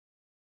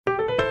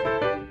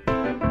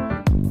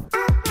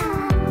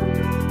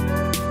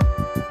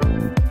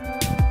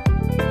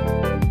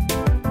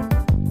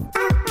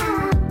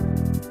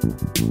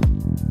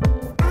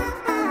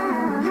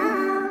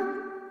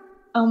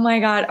Oh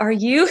my God. Are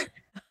you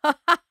in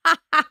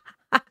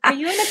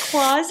a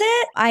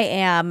closet? I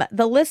am.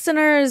 The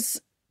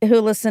listeners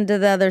who listen to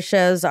the other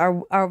shows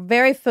are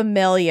very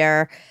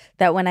familiar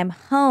that when I'm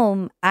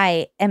home,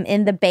 I am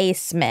in the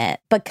basement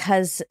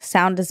because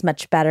sound is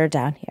much better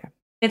down here.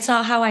 It's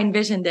not how I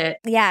envisioned it.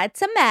 Yeah,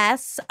 it's a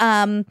mess.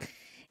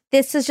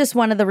 This is just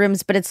one of the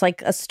rooms, but it's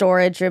like a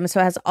storage room. So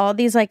it has all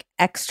these like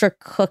extra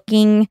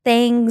cooking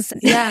things.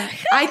 Yeah.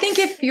 I think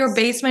if your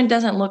basement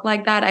doesn't look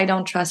like that, I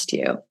don't trust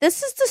you.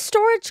 This is the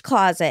storage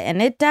closet,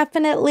 and it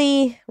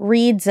definitely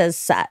reads as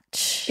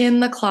such. In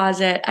the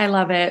closet. I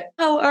love it.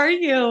 How are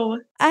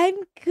you? I'm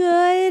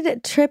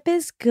good. Trip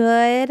is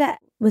good.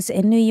 Was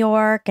in New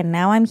York, and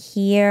now I'm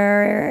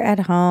here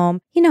at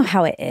home. You know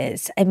how it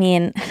is. I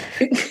mean...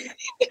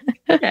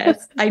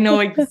 Yes, I know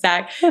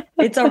exactly.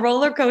 It's a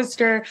roller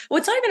coaster. Well,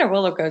 it's not even a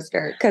roller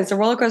coaster because a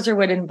roller coaster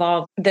would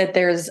involve that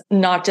there's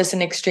not just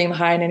an extreme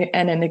high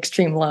and an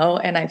extreme low.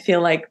 And I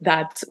feel like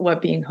that's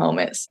what being home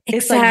is.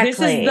 It's like, this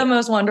is the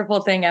most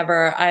wonderful thing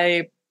ever.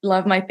 I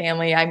love my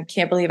family. I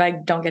can't believe I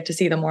don't get to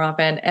see them more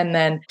often. And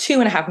then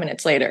 2.5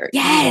 minutes later,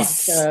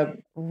 yes, you want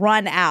to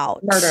run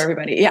out, murder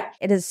everybody. Yeah.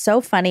 It is so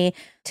funny.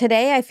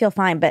 Today I feel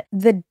fine, but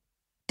the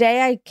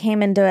day I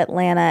came into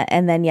Atlanta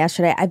and then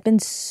yesterday, I've been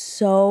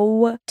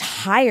so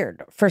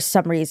tired for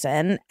some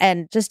reason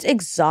and just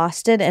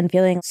exhausted and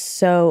feeling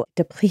so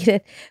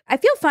depleted. I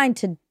feel fine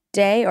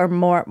today or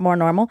more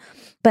normal,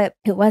 but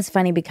it was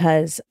funny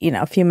because,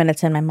 a few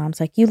minutes in, my mom's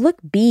like, "You look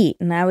beat."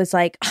 And I was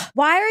like,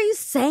 "Why are you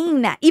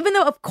saying that?" Even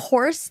though, of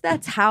course,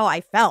 that's how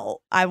I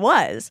felt. I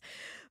was.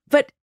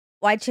 But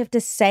why'd you have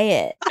to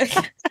say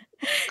it?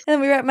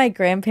 And we were at my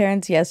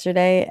grandparents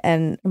yesterday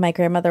and my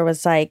grandmother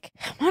was like,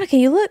 "Monica,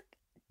 you look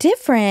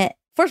different."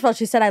 First of all,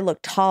 she said I look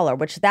taller,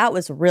 which that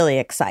was really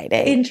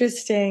exciting.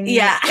 Interesting.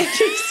 Yeah.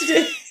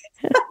 Interesting.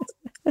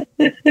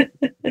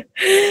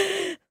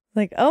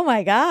 Like, oh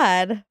my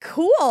God,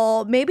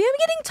 cool. Maybe I'm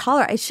getting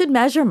taller. I should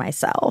measure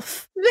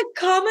myself. The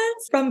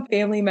comments from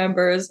family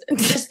members,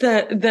 just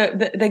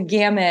the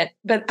gamut,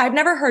 but I've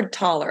never heard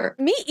taller.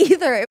 Me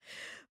either.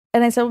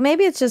 And I said, well,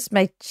 maybe it's just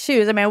my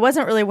shoes. I mean, I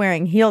wasn't really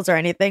wearing heels or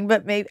anything,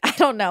 but maybe, I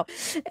don't know.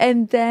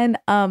 And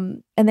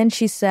then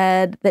she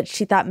said that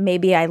she thought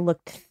maybe I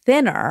looked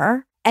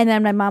thinner. And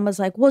then my mom was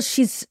like, well,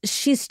 she's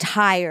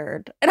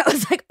tired. And I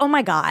was like, oh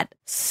my God,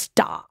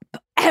 stop.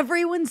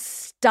 Everyone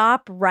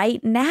stop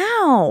right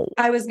now.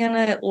 I was going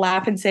to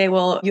laugh and say,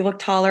 well, you look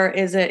taller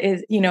it's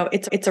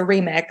a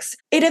remix.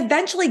 It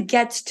eventually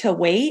gets to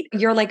weight.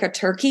 You're like a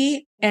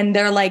turkey and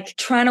they're like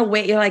trying to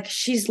wait. You're like,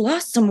 she's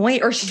lost some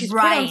weight or she's put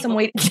on some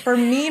weight. For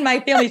me and my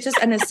family, it's just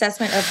an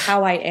assessment of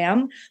how I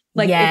am.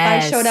 Like if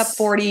I showed up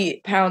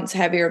 40 pounds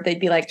heavier,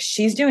 they'd be like,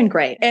 she's doing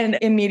great. And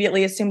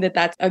immediately assume that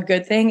that's a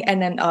good thing.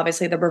 And then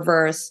obviously the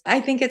reverse. I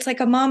think it's like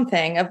a mom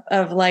thing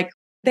of like,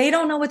 they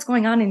don't know what's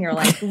going on in your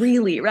life,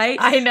 really, right?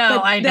 I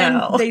know.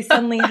 Then they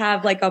suddenly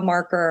have like a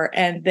marker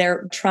and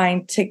they're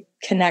trying to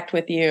connect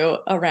with you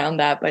around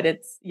that. But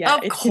it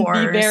can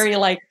be very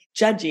like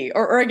judgy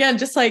or again,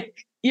 just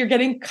like you're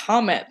getting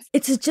comments.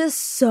 It's just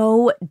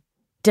so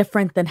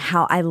different than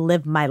how I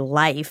live my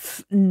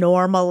life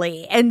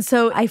normally. And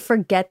so I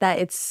forget that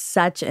it's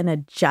such an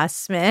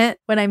adjustment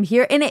when I'm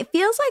here. And it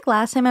feels like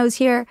last time I was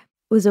here, it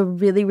was a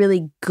really,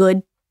 really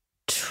good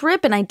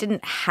trip and I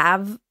didn't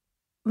have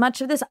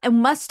much of this. It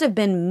must have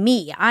been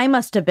me. I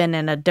must have been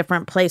in a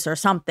different place or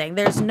something.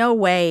 There's no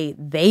way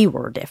they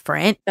were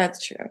different.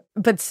 That's true.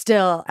 But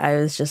still, I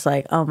was just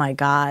like, oh my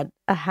God,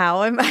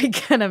 how am I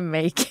going to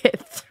make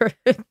it through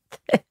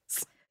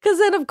this? Because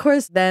then, of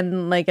course,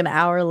 like an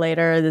hour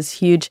later, this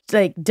huge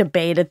like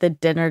debate at the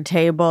dinner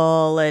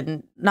table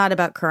and not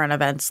about current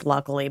events,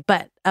 luckily,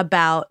 but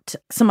about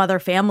some other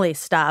family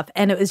stuff.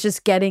 And it was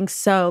just getting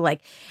so like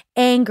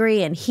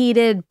angry and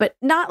heated, but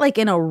not like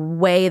in a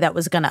way that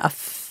was going to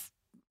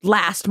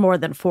last more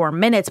than 4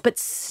 minutes. But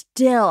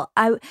still,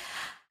 I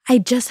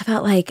just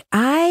felt like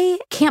I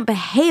can't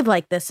behave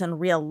like this in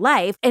real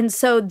life. And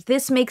so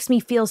this makes me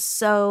feel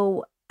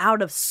so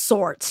out of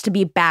sorts to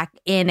be back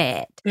in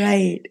it.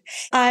 Right.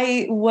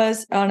 I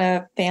was on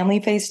a family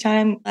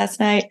FaceTime last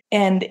night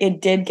and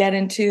it did get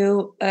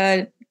into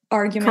an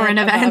argument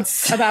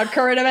about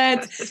current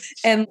events.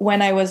 And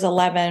when I was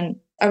 11,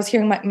 I was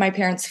hearing my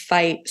parents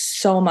fight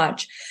so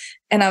much.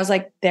 And I was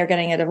like, they're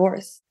getting a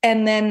divorce.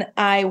 And then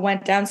I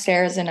went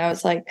downstairs and I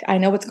was like, I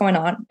know what's going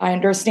on. I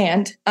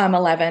understand. I'm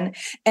 11.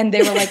 And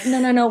they were like,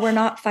 no, we're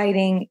not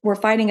fighting. We're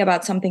fighting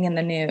about something in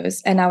the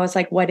news. And I was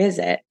like, what is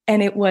it?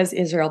 And it was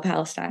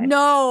Israel-Palestine.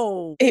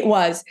 No. It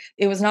was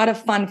not a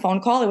fun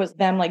phone call. It was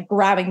them like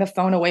grabbing the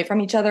phone away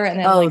from each other. And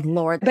then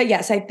Lord. But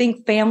yes, I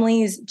think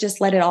families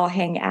just let it all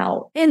hang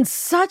out. In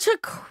such a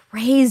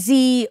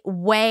crazy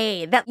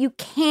way that you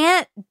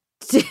can't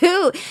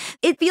do.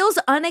 It feels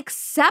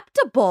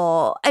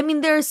unacceptable. I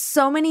mean, there's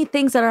so many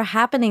things that are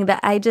happening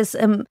that I just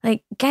am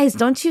like, guys,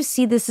 don't you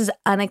see this is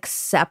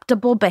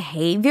unacceptable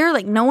behavior?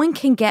 Like no one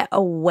can get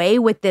away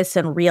with this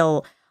in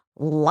real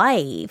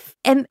life.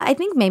 And I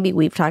think maybe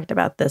we've talked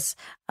about this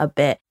a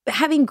bit, but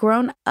having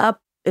grown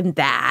up in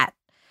that,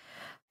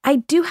 I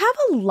do have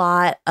a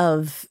lot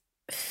of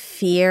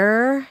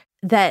fear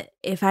that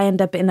if I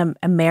end up in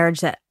a marriage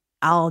that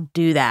I'll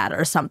do that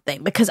or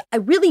something, because I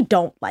really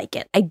don't like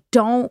it. I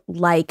don't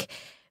like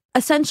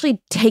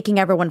essentially taking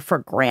everyone for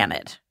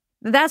granted.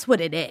 That's what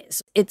it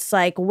is. It's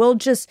like, we'll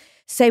just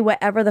say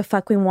whatever the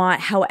fuck we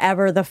want,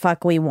 however the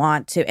fuck we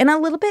want to. And a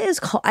little bit is,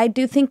 I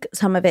do think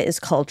some of it is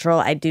cultural.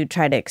 I do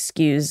try to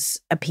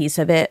excuse a piece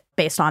of it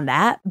based on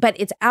that. But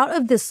it's out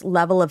of this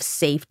level of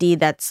safety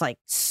that's like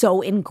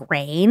so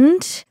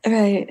ingrained.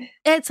 Right.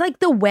 It's like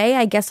the way,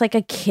 I guess, like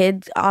a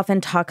kid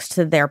often talks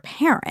to their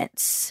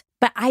parents.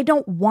 But I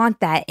don't want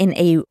that in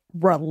a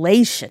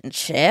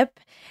relationship.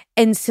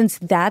 And since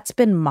that's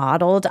been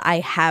modeled, I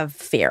have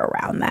fear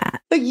around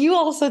that. But you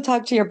also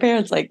talk to your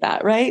parents like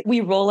that, right? We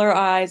roll our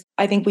eyes.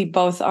 I think we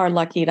both are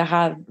lucky to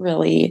have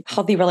really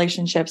healthy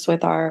relationships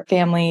with our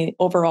family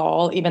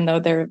overall, even though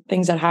there are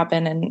things that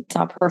happen and it's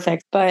not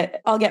perfect.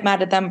 But I'll get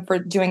mad at them for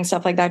doing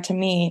stuff like that to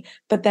me.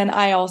 But then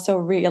I also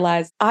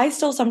realize I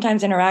still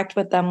sometimes interact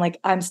with them like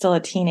I'm still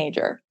a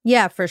teenager.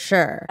 Yeah, for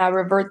sure. I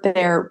revert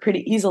there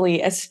pretty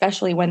easily,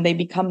 especially when they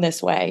become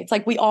this way. It's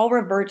like we all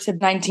revert to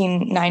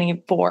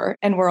 1994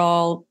 and we're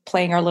all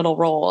playing our little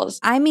roles.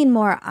 I mean,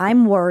 more,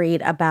 I'm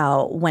worried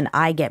about when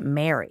I get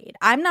married.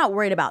 I'm not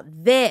worried about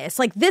this.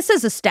 Like, this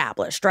is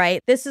established, right?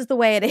 This is the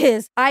way it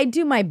is. I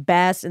do my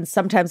best, and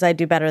sometimes I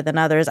do better than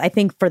others. I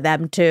think for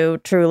them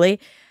too, truly.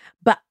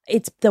 But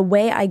it's the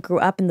way I grew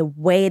up and the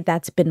way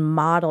that's been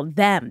modeled,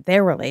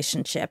 their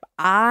relationship.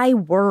 I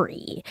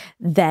worry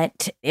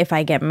that if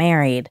I get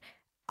married,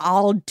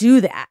 I'll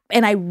do that.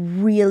 And I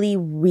really,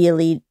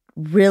 really,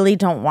 really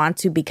don't want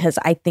to, because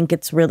I think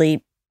it's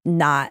really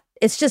not,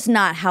 it's just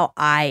not how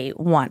I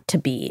want to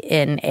be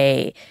in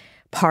a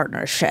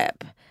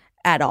partnership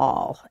at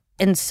all.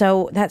 And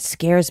so that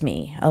scares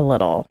me a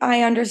little.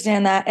 I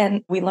understand that.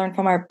 And we learn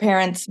from our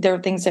parents, there are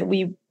things that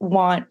we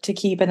want to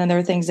keep, and then there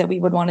are things that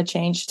we would want to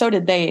change. So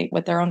did they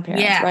with their own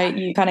parents, right?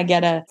 You kind of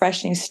get a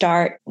fresh new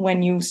start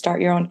when you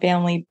start your own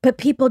family. But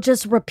people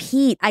just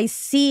repeat. I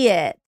see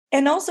it.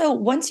 And also,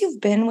 once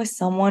you've been with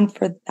someone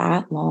for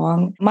that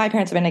long, my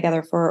parents have been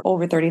together for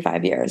over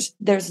 35 years.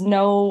 There's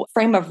no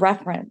frame of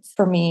reference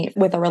for me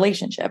with a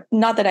relationship.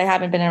 Not that I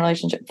haven't been in a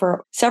relationship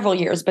for several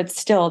years, but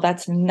still,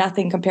 that's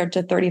nothing compared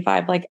to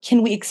 35. Like,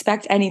 can we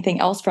expect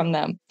anything else from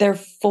them? They're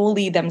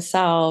fully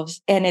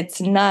themselves, and it's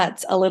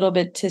nuts a little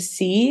bit to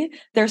see.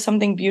 There's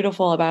something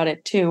beautiful about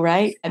it too,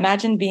 right?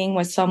 Imagine being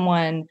with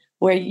someone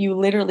where you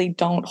literally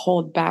don't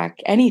hold back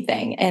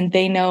anything and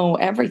they know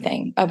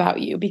everything about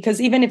you. Because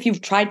even if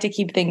you've tried to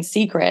keep things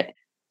secret,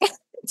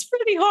 it's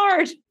pretty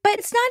hard. But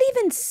it's not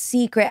even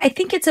secret. I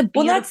think it's a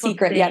beautiful Well, not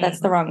secret. thing. Yeah, that's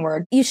the wrong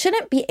word. You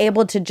shouldn't be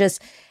able to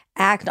just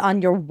act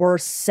on your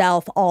worst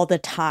self all the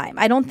time.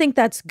 I don't think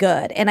that's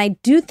good. And I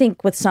do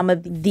think with some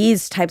of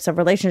these types of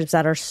relationships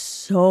that are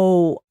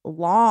so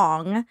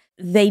long,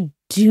 they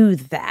do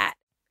that.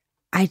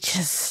 I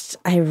just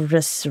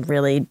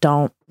really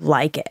don't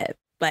like it.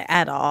 Like,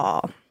 at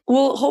all.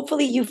 Well,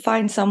 hopefully you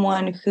find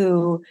someone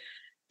who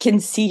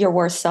can see your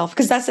worst self.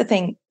 Because that's the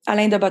thing.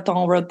 Alain de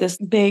Botton wrote this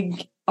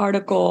big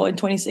article in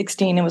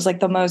 2016. It was like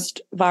the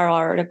most viral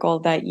article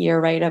that year,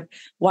 right? Of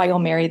why you'll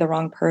marry the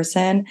wrong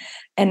person.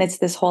 And it's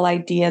this whole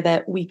idea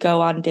that we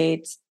go on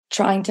dates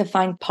trying to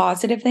find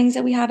positive things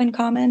that we have in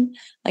common.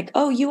 Like,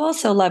 oh, you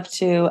also love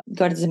to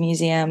go to the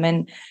museum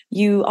and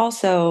you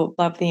also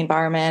love the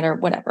environment or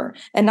whatever.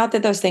 And not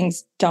that those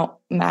things don't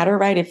matter,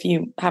 right? If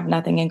you have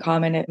nothing in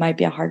common, it might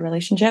be a hard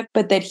relationship.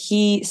 But that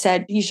he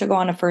said you should go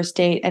on a first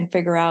date and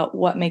figure out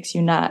what makes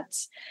you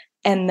nuts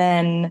and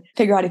then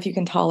figure out if you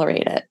can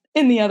tolerate it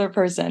in the other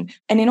person.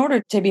 And in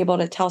order to be able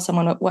to tell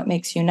someone what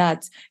makes you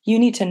nuts, you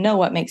need to know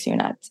what makes you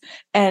nuts.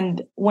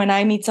 And when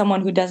I meet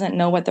someone who doesn't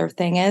know what their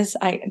thing is,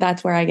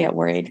 that's where I get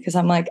worried, because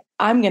I'm like,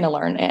 I'm going to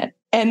learn it.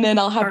 And then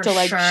I'll have to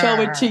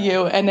show it to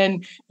you, and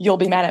then you'll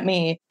be mad at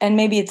me. And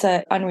maybe it's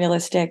an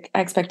unrealistic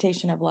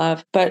expectation of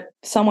love, but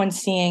someone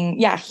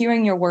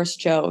hearing your worst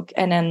joke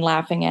and then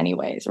laughing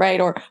anyways, right?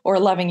 Or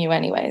loving you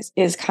anyways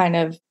is kind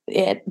of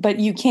it. But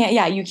you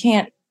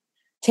can't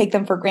take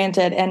them for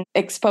granted and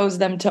expose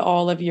them to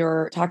all of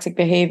your toxic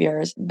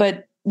behaviors.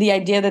 But the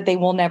idea that they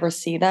will never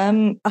see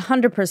them.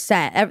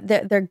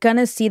 100%. They're going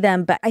to see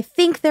them. But I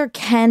think there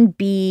can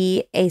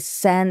be a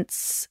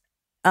sense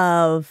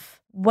of,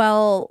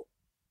 well,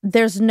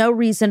 there's no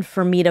reason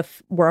for me to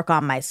work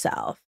on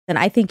myself. And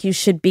I think you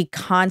should be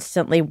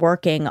constantly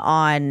working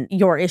on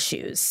your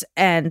issues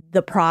and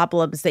the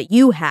problems that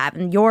you have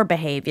and your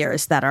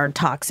behaviors that are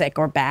toxic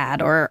or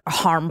bad or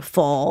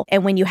harmful.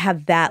 And when you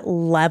have that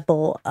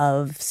level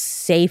of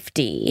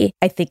safety,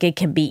 I think it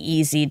can be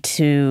easy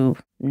to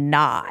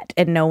not,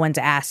 and no one's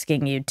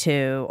asking you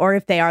to, or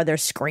if they are, they're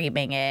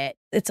screaming it.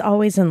 It's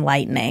always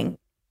enlightening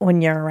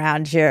when you're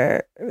around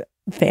your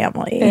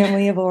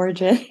family of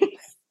origin.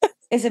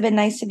 Has it been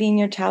nice to be in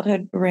your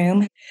childhood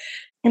room?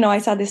 I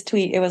saw this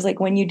tweet. It was like,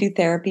 when you do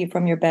therapy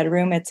from your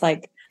bedroom, it's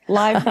like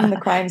live from the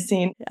crime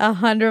scene.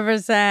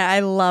 100%. I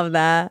love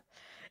that.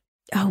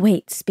 Oh,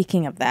 wait.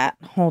 Speaking of that,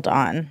 hold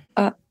on.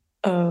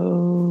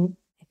 Uh-oh.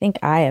 I think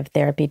I have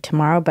therapy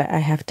tomorrow, but I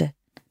have to.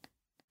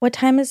 What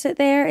time is it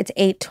there? It's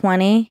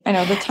 8:20. I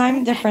know the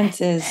time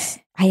difference is.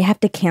 I have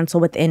to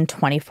cancel within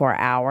 24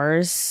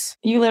 hours.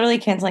 You literally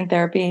canceling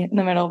therapy in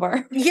the middle of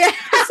our. Yeah.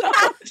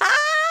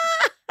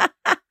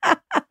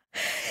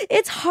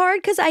 It's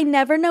hard because I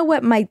never know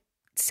what my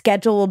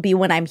schedule will be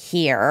when I'm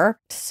here.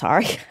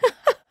 Sorry.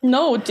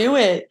 No, do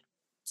it.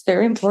 It's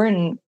very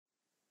important.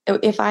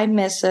 If I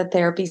miss a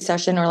therapy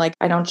session or like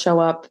I don't show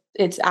up,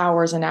 it's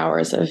hours and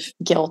hours of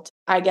guilt.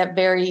 I get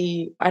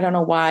I don't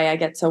know why I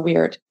get so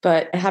weird,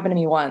 but it happened to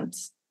me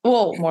once.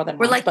 Well, more than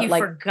once. But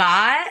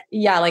forgot?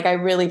 Yeah, like I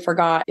really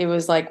forgot. It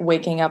was like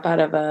waking up out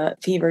of a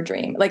fever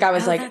dream. Like I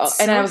was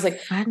and I was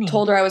like, funny.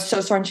 Told her I was so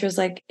sore and she was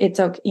like,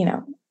 it's okay,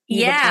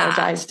 You've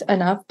apologized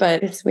enough,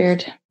 but it's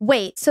weird.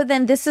 Wait, so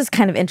then this is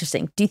kind of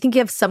interesting. Do you think you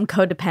have some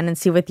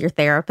codependency with your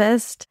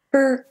therapist?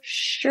 For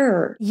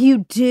sure.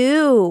 You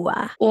do?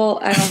 Well,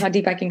 I don't know how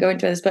deep I can go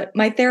into this, but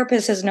my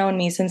therapist has known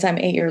me since I'm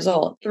 8 years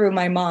old through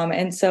my mom.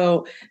 And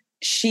so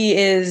she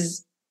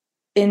is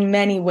in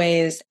many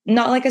ways,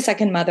 not like a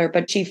second mother,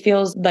 but she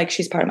feels like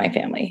she's part of my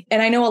family.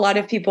 And I know a lot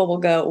of people will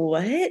go,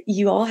 what?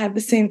 You all have the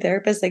same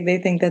therapist? Like they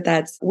think that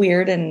that's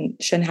weird and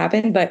shouldn't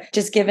happen. But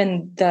just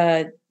given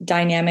the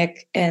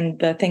dynamic and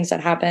the things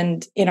that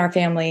happened in our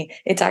family,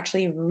 it's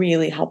actually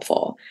really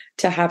helpful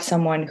to have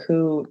someone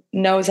who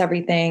knows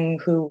everything,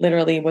 who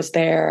literally was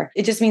there.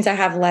 It just means I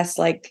have less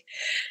like,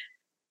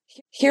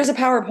 here's a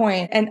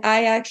PowerPoint. And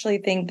I actually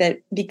think that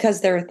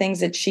because there are things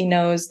that she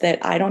knows that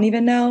I don't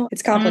even know,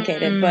 it's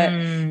complicated. But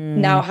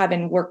now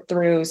having worked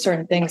through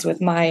certain things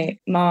with my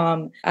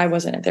mom, I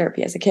wasn't in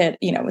therapy as a kid,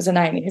 it was the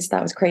 90s.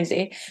 That was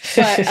crazy.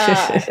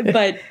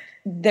 But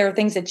there are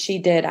things that she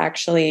did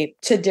actually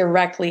to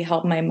directly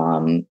help my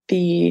mom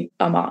be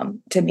a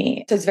mom to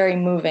me. So it's very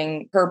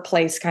moving, her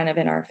place kind of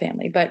in our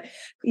family. But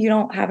you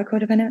don't have a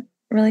codependent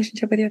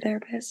relationship with your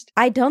therapist?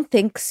 I don't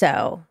think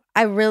so.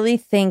 I really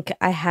think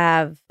I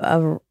have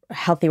a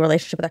healthy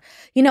relationship with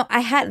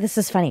her. This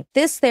is funny.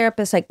 This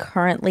therapist I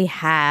currently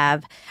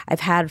have, I've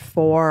had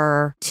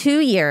for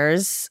 2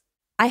 years.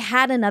 I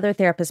had another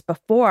therapist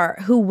before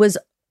who was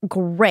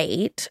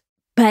great,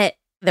 but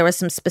there was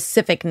some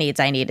specific needs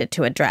I needed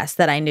to address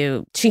that I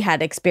knew she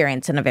had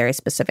experience in a very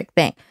specific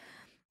thing.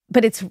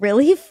 But it's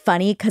really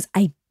funny because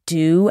I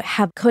do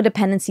have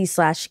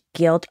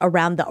codependency/guilt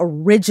around the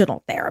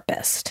original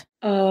therapist.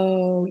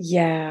 Oh,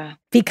 yeah.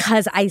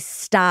 Because I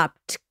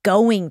stopped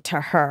going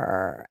to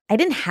her. I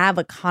didn't have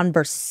a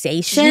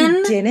conversation.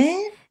 You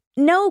didn't?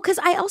 No, because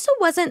I also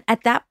wasn't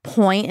at that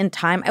point in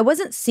time, I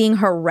wasn't seeing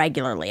her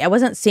regularly. I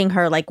wasn't seeing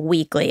her like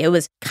weekly. It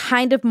was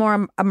kind of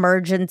more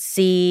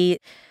emergency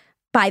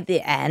by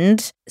the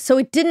end. So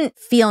it didn't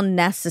feel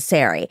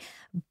necessary.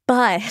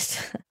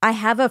 But I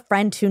have a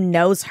friend who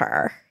knows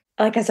her.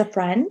 Like as a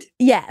friend?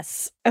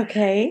 Yes.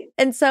 Okay.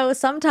 And so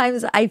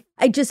sometimes I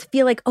just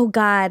feel like, oh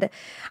God,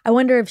 I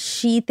wonder if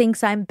she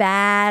thinks I'm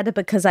bad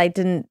because I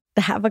didn't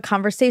have a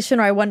conversation,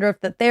 or I wonder if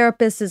the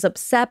therapist is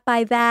upset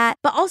by that.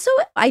 But also,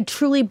 I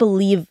truly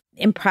believe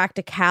in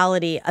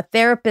practicality, a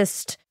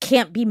therapist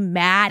can't be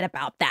mad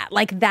about that.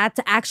 Like that's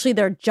actually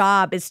their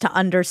job, is to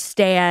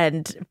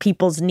understand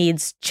people's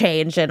needs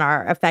change and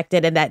are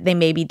affected, and that they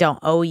maybe don't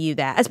owe you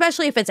that,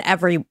 especially if it's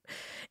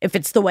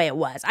the way it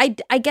was.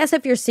 I guess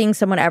if you're seeing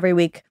someone every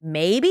week,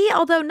 maybe,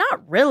 although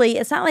not really.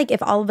 It's not like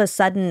if all of a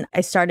sudden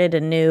I started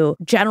a new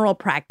general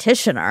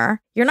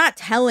practitioner, you're not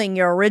telling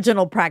your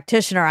original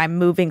practitioner I'm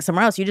moving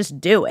somewhere else. You just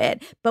do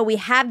it. But we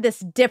have this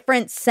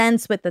different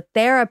sense with the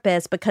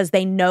therapist because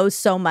they know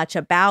so much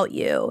about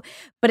you.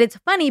 But it's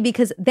funny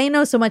because they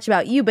know so much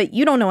about you, but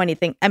you don't know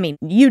anything. I mean,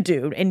 you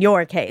do in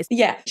your case.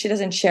 Yeah, she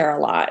doesn't share a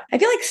lot. I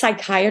feel like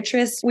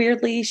psychiatrists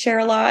weirdly share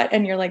a lot.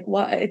 And you're like,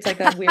 what? It's like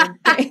a weird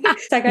thing.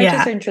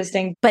 Psychiatrists are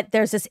interesting. But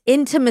there's this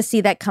intimacy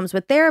that comes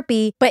with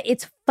therapy. But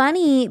it's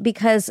funny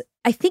because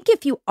I think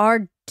if you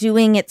are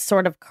doing it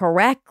sort of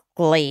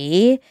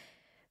correctly,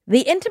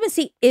 the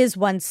intimacy is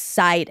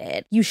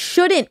one-sided. You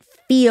shouldn't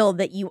feel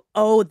that you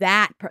owe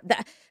that.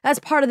 That's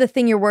part of the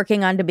thing you're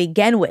working on to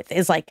begin with,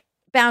 is like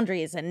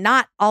boundaries and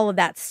not all of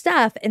that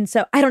stuff. And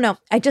so I don't know.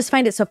 I just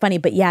find it so funny.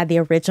 But yeah, the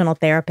original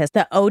therapist,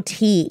 the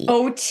OT.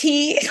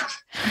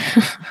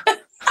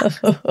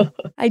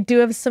 I do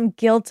have some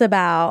guilt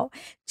about.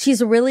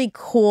 She's really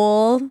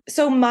cool.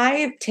 So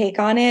my take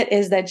on it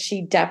is that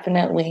she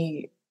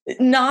definitely,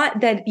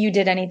 not that you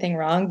did anything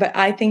wrong, but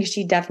I think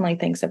she definitely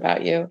thinks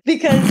about you,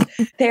 because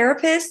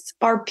therapists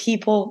are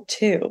people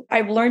too.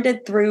 I've learned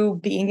it through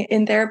being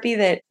in therapy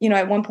that,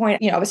 at one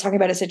point, I was talking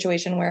about a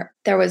situation where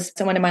there was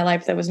someone in my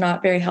life that was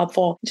not very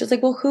helpful. She's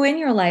like, well, who in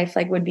your life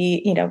would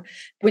be,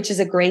 which is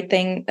a great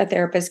thing a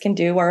therapist can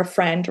do, or a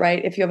friend,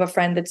 right? If you have a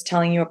friend that's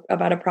telling you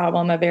about a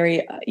problem, a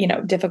very,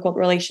 difficult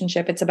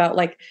relationship, it's about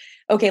like,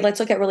 okay, let's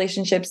look at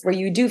relationships where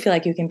you do feel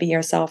like you can be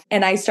yourself.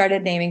 And I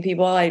started naming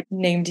people. I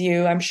named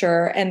you, I'm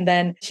sure. And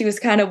then she was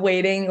kind of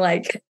waiting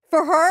like.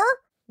 For her?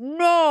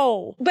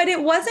 No. But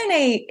it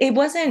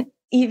wasn't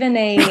even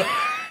a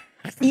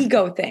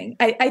ego thing.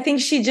 I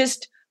think she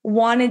just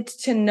wanted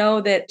to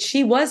know that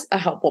she was a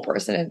helpful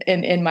person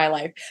in my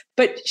life.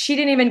 But she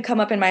didn't even come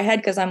up in my head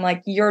because I'm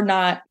like, you're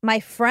not my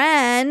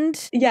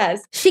friend.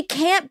 Yes. She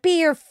can't be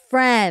your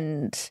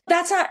friend.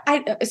 That's not,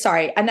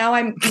 sorry. And now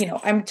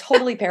I'm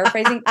totally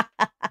paraphrasing.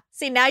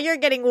 See, now you're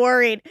getting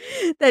worried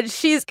that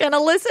she's going to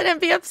listen and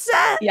be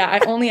upset. Yeah, I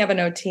only have an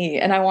OT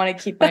and I want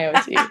to keep my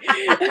OT.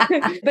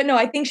 But no,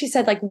 I think she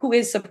said like, who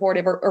is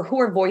supportive or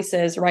who are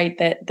voices, right?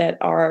 That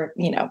are,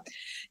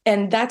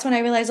 and that's when I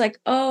realized like,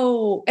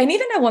 oh, and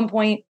even at one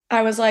point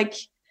I was like,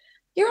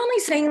 you're only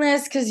saying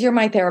this because you're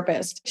my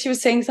therapist. She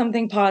was saying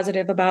something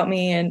positive about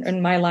me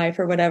and my life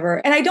or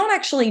whatever. And I don't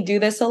actually do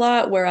this a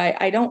lot where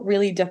I don't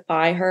really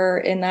defy her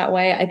in that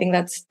way. I think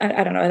that's,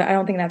 I don't know. I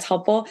don't think that's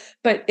helpful.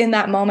 But in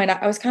that moment,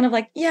 I was kind of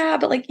like, yeah,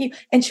 but like you,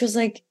 and she was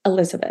like,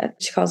 Elizabeth,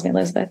 she calls me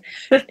Elizabeth.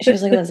 She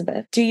was like,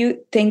 Elizabeth, do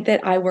you think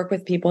that I work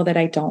with people that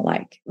I don't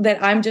like?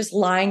 That I'm just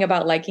lying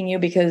about liking you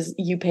because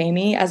you pay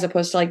me, as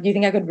opposed to like, do you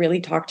think I could really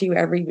talk to you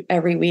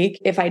every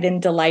week if I didn't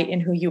delight in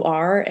who you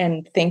are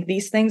and think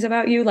these things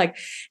about you? Like,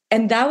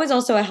 and that was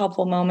also a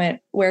helpful moment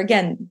where,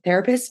 again,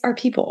 therapists are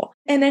people.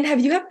 And then have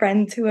you had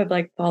friends who have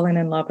like fallen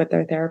in love with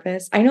their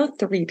therapist? I know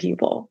 3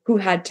 people who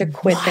had to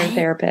quit their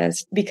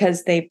therapist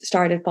because they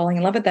started falling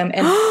in love with them.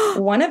 And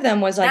one of them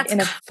was like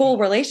in a full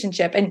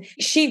relationship. And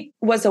she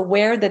was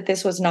aware that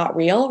this was not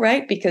real,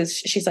 right? Because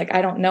she's like,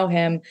 I don't know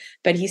him,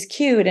 but he's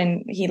cute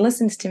and he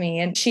listens to me.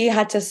 And she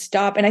had to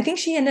stop. And I think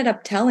she ended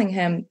up telling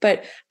him.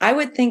 But I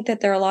would think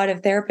that there are a lot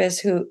of therapists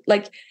who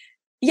like,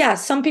 yeah,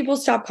 some people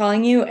stop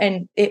calling you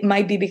and it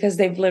might be because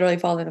they've literally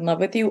fallen in love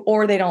with you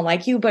or they don't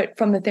like you. But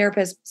from the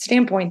therapist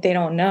standpoint, they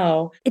don't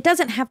know. It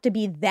doesn't have to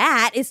be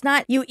that. It's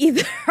not you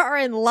either are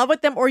in love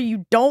with them or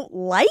you don't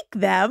like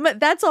them.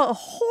 That's a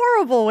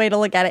horrible way to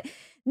look at it.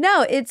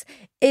 No, it's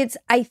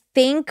I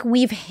think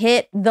we've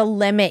hit the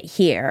limit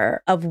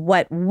here of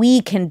what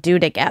we can do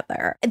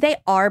together. They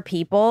are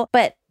people,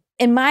 but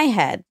in my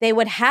head, they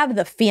would have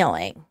the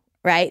feeling,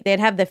 right?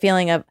 They'd have the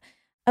feeling of,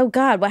 oh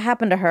God, what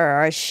happened to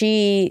her? Or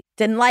she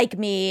didn't like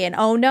me. And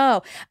oh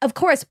no. Of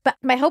course, but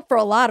my hope for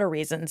a lot of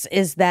reasons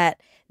is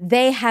that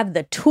they have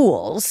the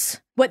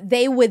tools, what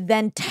they would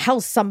then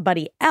tell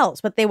somebody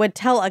else, what they would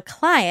tell a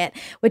client,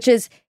 which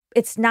is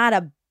it's not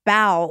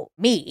about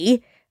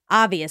me.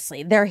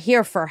 Obviously, they're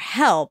here for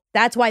help.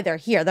 That's why they're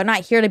here. They're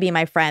not here to be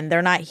my friend.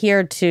 They're not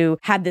here to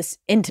have this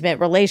intimate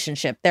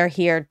relationship. They're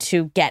here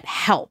to get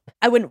help.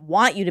 I wouldn't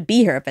want you to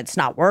be here if it's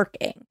not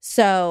working.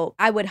 So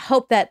I would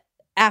hope that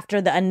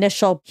after the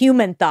initial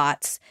human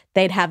thoughts,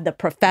 they'd have the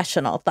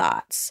professional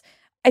thoughts.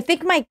 I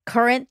think my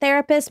current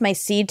therapist, my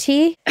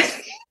CT,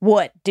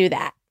 would do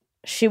that.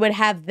 She would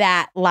have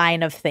that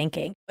line of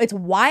thinking. It's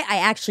why I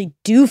actually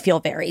do feel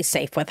very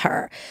safe with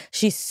her.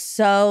 She's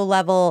so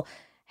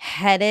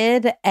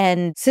level-headed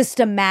and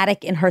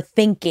systematic in her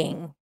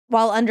thinking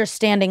while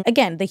understanding,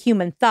 again, the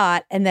human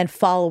thought and then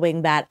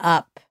following that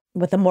up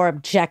with a more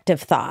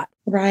objective thought.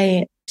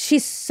 Right.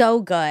 She's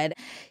so good.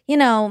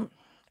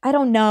 I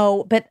don't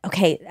know, but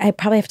okay, I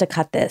probably have to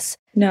cut this.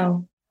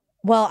 No.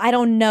 Well, I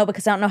don't know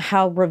because I don't know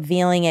how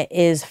revealing it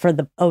is for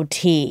the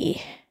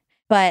OT.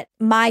 But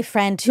my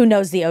friend who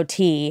knows the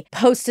OT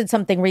posted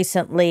something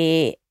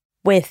recently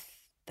with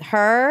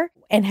her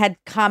and had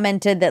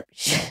commented that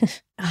she's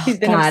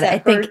been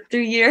upset for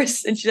 3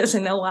 years and she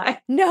doesn't know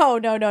why. No.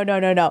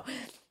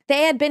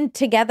 They had been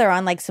together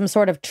on like some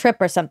sort of trip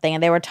or something,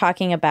 and they were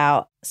talking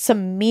about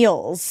some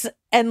meals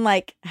and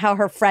like how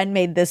her friend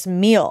made this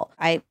meal.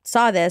 I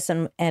saw this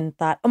and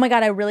thought, oh my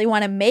God, I really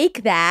want to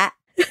make that.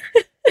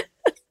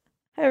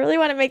 I really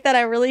want to make that.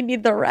 I really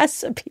need the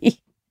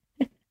recipe.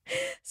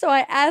 So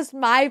I asked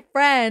my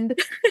friend,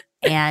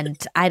 and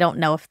I don't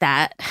know if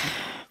that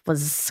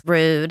was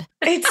rude.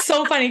 It's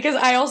so funny because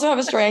I also have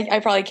a story I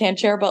probably can't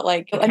share, but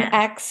like an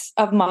ex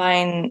of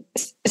mine,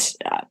 it's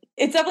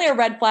definitely a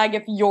red flag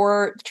if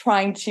you're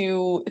trying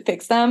to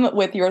fix them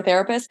with your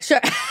therapist.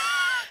 Sure.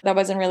 That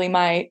wasn't really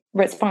my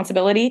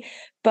responsibility,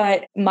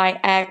 but my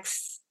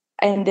ex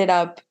ended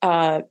up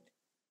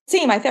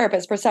seeing my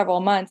therapist for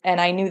several months,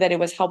 and I knew that it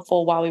was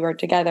helpful while we were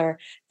together.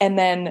 And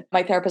then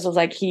my therapist was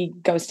like, he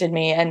ghosted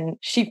me, and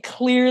she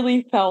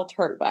clearly felt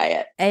hurt by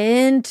it.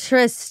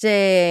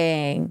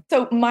 Interesting.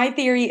 So my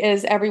theory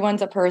is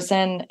everyone's a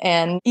person,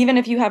 and even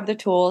if you have the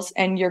tools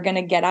and you're going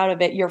to get out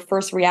of it, your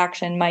first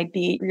reaction might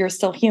be you're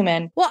still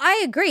human. Well,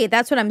 I agree.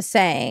 That's what I'm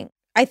saying.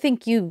 I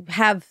think you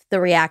have the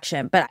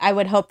reaction, but I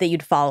would hope that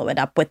you'd follow it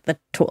up with the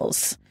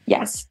tools.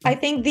 Yes. I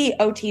think the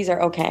OTs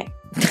are okay.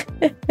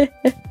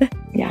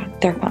 Yeah,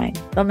 they're fine.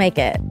 They'll make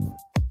it.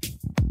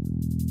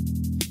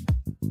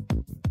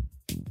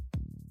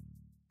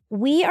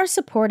 We are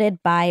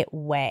supported by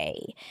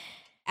Way.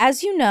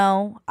 As you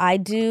know, I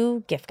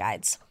do gift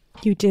guides.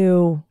 You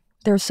do.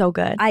 They're so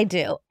good. I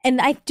do.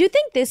 And I do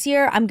think this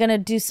year I'm going to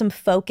do some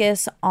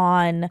focus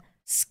on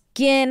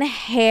skin,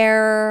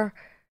 hair,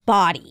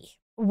 body.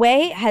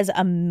 Way has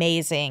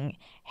amazing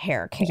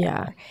hair care.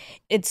 Yeah.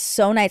 It's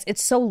so nice.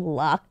 It's so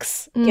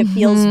luxe. It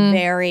feels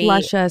very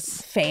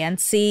luscious,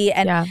 fancy.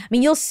 And I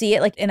mean, you'll see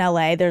it like in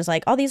LA. There's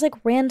like all these like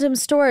random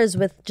stores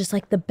with just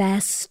like the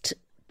best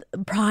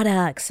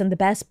products and the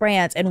best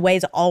brands, and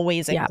Ouai's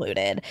always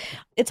included.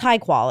 It's high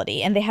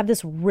quality. And they have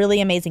this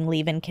really amazing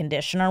leave-in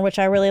conditioner, which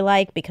I really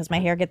like because my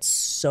hair gets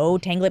so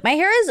tangly. My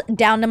hair is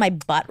down to my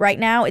butt right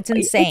now. It's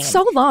insane. It's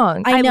so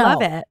long. I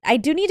love it. I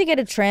do need to get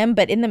a trim,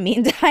 but in the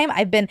meantime,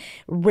 I've been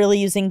really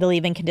using the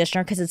leave-in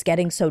conditioner because it's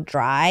getting so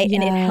dry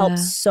and it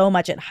helps so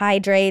much. It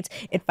hydrates,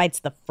 it fights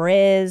the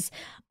frizz.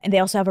 And they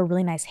also have a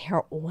really nice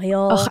hair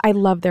oil. Oh, I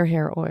love their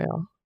hair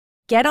oil.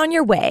 Get on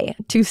your way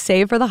to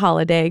save for the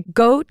holiday.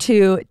 Go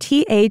to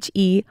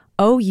THEOUAI.com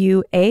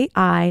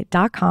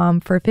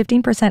for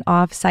 15%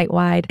 off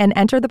site-wide and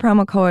enter the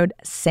promo code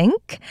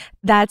SYNC.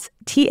 That's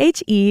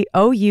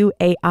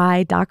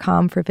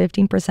THEOUAI.com for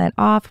 15%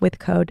 off with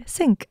code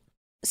SYNC.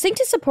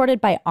 Synced is supported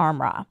by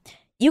Armra.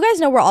 You guys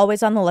know we're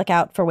always on the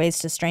lookout for ways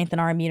to strengthen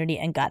our immunity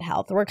and gut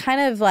health. We're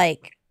kind of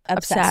like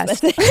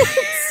obsessed. with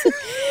it.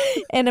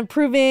 And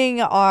improving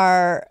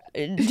our,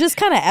 just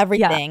kind of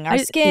everything, our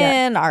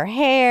skin, our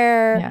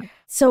hair. Yeah.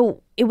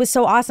 So it was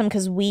so awesome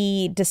because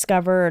we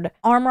discovered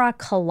Armra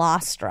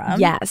Colostrum.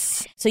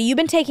 Yes. So you've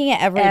been taking it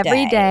every day.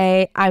 Every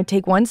day. I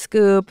take one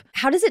scoop.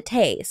 How does it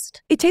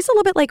taste? It tastes a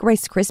little bit like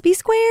Rice Krispie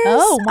squares.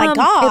 Oh my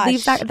gosh. It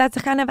leaves that's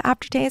a kind of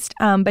aftertaste,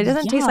 but it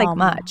doesn't taste like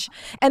much.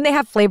 And they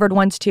have flavored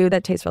ones too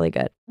that taste really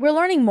good. We're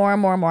learning more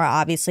and more and more,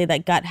 obviously,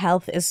 that gut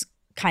health is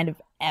kind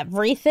of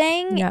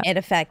everything. Yeah. It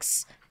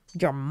affects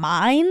your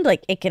mind,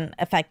 like it can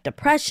affect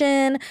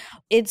depression.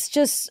 It's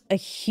just a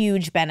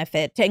huge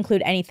benefit to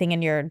include anything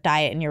in your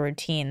diet and your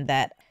routine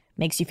that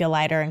makes you feel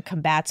lighter and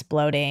combats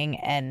bloating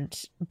and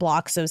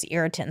blocks those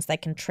irritants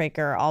that can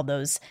trigger all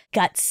those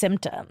gut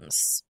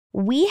symptoms.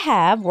 We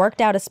have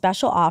worked out a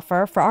special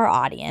offer for our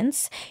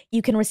audience.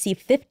 You can receive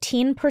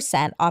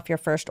 15% off your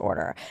first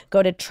order.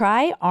 Go to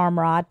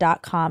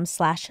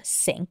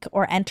tryarmra.com/sync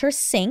or enter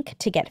sync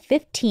to get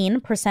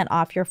 15%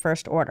 off your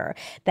first order.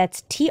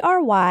 That's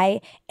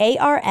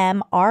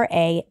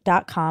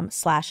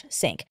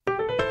tryarmra.com/sync.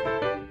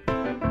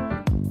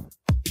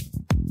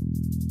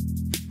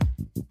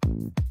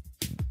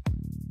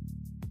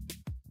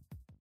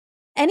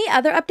 Any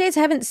other updates? I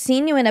haven't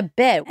seen you in a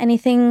bit.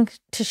 Anything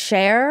to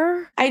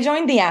share? I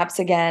joined the apps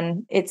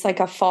again. It's like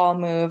a fall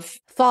move.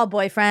 Fall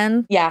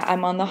boyfriend. Yeah,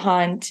 I'm on the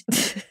hunt.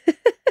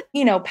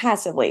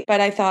 Passively. But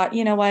I thought,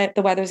 you know what?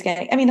 The weather's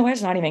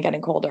not even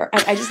getting colder.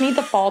 I just need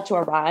the fall to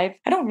arrive.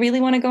 I don't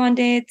really want to go on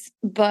dates,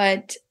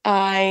 but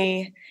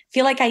I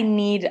feel like I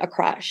need a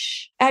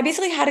crush. I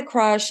basically had a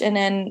crush and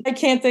then I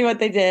can't say what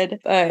they did,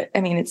 but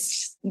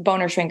it's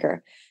boner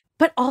shrinker.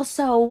 But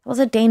also, it was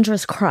a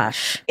dangerous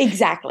crush.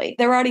 Exactly.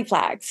 There were already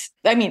flags.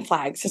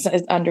 Flags is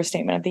an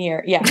understatement of the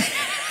year. Yeah.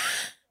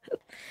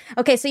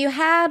 Okay, so you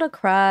had a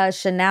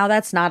crush and now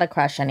that's not a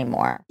crush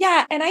anymore.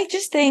 Yeah, and I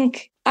just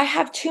think I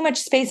have too much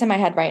space in my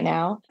head right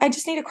now. I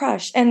just need a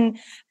crush. And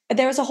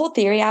there's a whole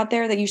theory out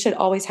there that you should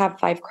always have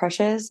 5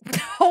 crushes.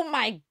 Oh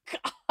my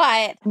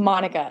God.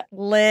 Monica.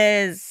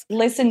 Liz.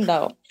 Listen,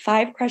 though,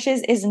 5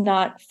 crushes is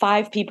not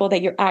 5 people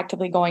that you're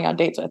actively going on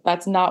dates with.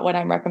 That's not what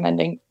I'm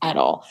recommending at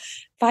all.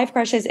 5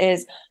 crushes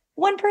is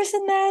one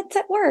person that's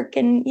at work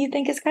and you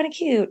think is kind of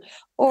cute,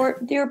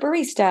 or your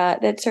barista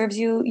that serves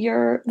you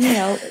your,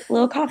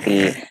 little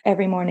coffee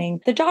every morning,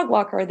 the dog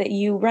walker that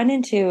you run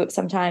into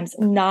sometimes,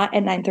 not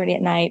at 9:30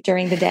 at night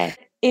during the day.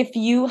 If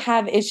you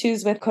have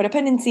issues with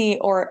codependency,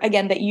 or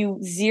again, that you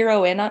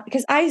zero in on,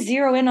 because I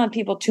zero in on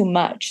people too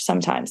much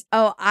sometimes.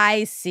 Oh,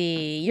 I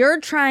see.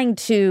 You're trying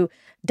to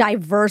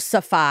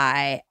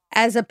diversify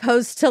as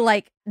opposed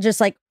to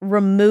just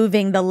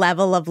removing the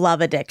level of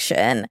love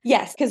addiction.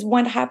 Yes, because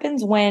what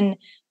happens when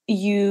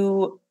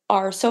you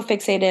are so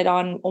fixated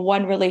on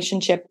one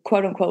relationship,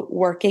 quote unquote,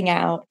 working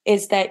out,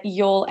 is that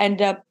you'll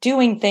end up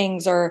doing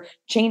things or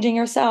changing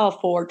yourself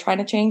or trying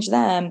to change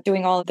them,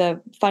 doing all of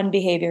the fun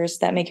behaviors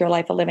that make your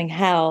life a living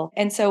hell.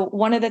 And so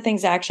one of the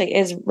things that actually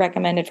is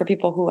recommended for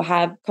people who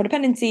have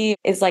codependency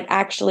is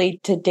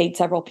actually to date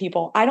several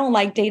people. I don't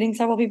like dating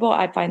several people.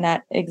 I find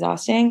that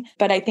exhausting,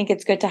 but I think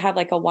it's good to have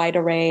a wide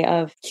array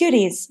of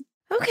cuties.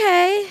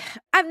 Okay.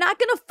 I'm not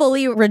going to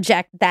fully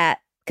reject that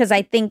because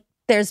I think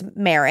there's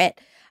merit.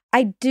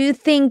 I do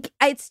think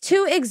it's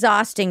too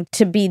exhausting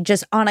to be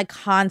just on a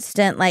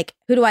constant,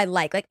 who do I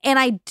like? And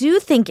I do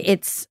think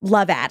it's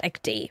love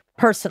addict-y,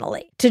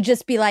 personally, to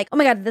just be oh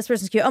my God, this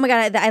person's cute. Oh my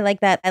God, I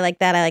like that. I like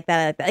that. I like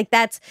that.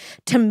 That's,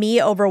 to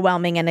me,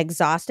 overwhelming and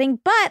exhausting.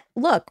 But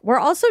look, we're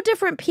also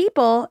different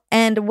people.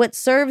 And what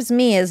serves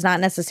me is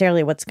not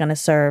necessarily what's going to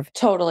serve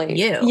totally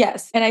you.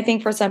 Yes. And I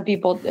think for some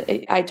people,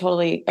 I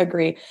totally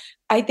agree.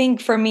 I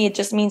think for me, it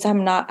just means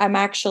I'm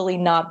actually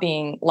not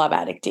being love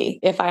addict-y.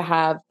 If I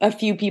have a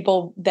few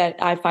people that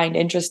I find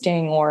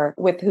interesting or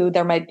with who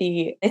there might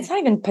be, it's not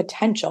even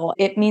potential.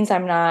 It means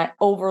I'm not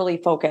overly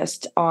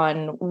focused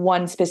on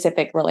one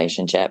specific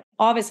relationship.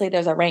 Obviously,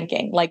 there's a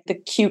ranking. The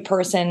cute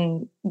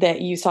person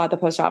that you saw at the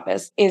post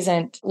office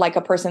isn't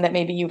a person that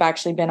maybe you've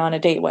actually been on a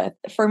date with.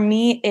 For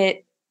me,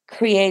 it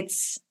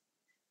creates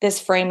this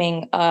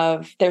framing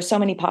of there's so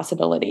many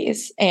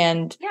possibilities,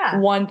 and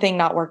one thing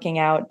not working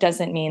out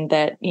doesn't mean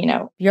that,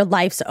 your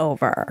life's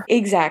over.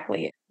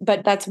 Exactly.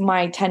 but that's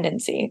my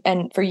tendency.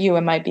 And for you,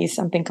 it might be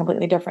something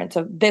completely different.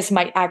 So this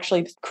might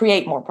actually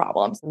create more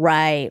problems.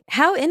 Right.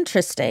 How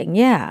interesting.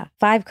 Yeah.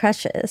 5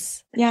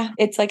 crushes. Yeah.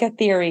 It's like a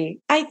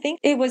theory. I think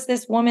it was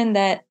this woman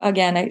that,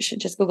 again, I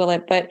should just Google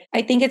it, but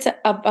I think it's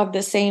of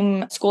the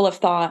same school of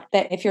thought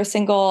that if you're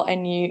single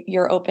and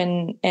you're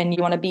open and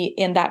you want to be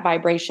in that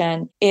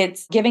vibration,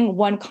 it's giving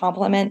one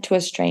compliment to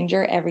a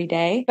stranger every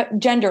day, but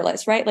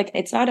genderless, right? Like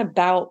it's not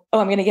about, oh,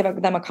 I'm going to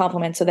give them a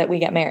compliment so that we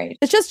get married.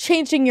 It's just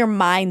changing your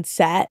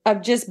mindset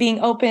of just being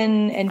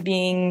open and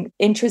being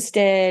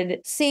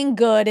interested. Seeing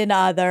good in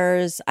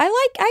others.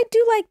 I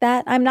do like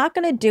that. I'm not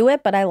going to do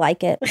it, but I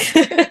like it.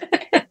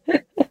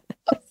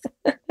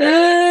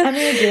 I'm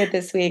going to do it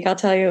this week. I'll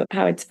tell you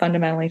how it's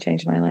fundamentally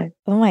changed my life.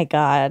 Oh my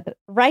God.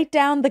 Write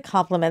down the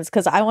compliments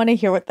because I want to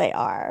hear what they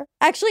are.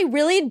 Actually,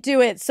 really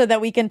do it so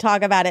that we can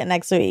talk about it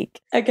next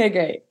week. Okay,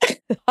 great.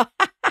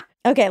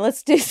 Okay,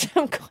 let's do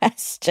some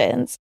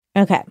questions.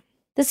 Okay.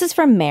 This is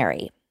from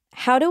Mary.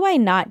 How do I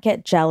not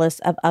get jealous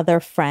of other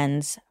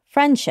friends'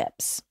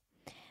 friendships?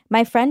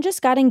 My friend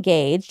just got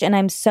engaged and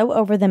I'm so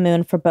over the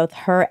moon for both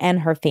her and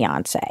her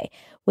fiance.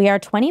 We are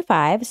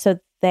 25, so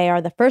they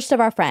are the first of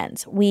our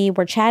friends. We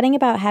were chatting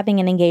about having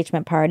an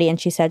engagement party and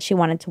she said she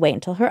wanted to wait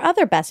until her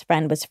other best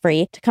friend was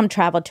free to come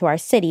travel to our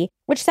city,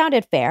 which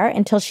sounded fair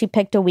until she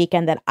picked a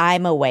weekend that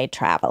I'm away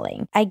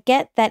traveling. I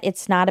get that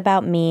it's not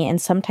about me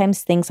and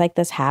sometimes things like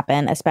this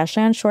happen,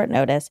 especially on short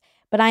notice,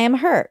 but I am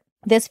hurt.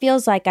 This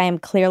feels like I am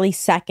clearly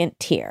second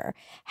tier.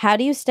 How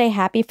do you stay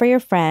happy for your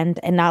friend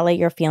and not let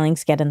your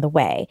feelings get in the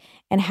way?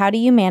 And how do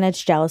you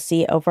manage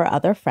jealousy over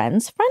other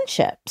friends'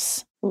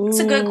 friendships? It's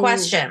a good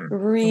question.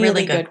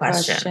 Really good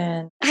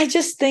question. I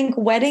just think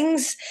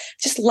weddings,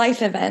 just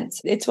life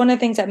events. It's one of the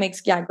things that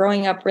makes,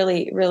 growing up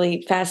really,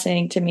 really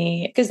fascinating to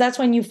me because that's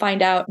when you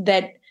find out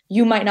that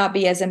you might not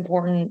be as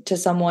important to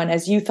someone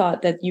as you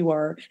thought that you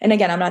were. And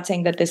again, I'm not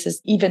saying that this is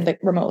even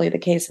remotely the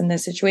case in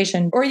this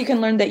situation, or you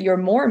can learn that you're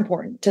more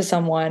important to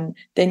someone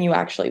than you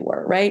actually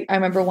were, right? I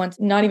remember once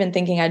not even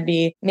thinking I'd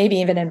be maybe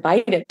even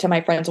invited to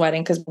my friend's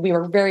wedding because we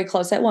were very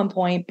close at one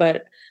point,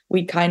 but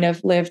we kind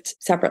of lived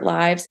separate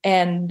lives.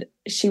 And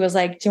she was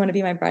like, do you want to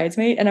be my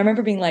bridesmaid? And I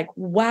remember being like,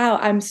 wow,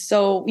 I'm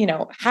so,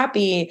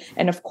 happy.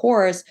 And of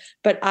course,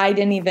 but I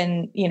didn't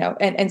even,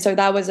 and so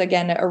that was,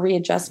 again, a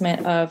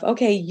readjustment of,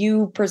 okay,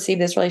 you perceive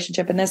this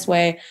relationship in this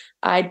way.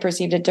 I'd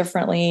perceived it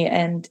differently.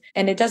 And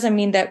it doesn't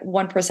mean that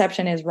one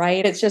perception is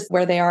right. It's just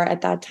where they are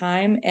at that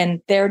time.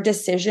 And their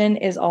decision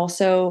is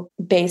also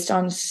based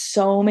on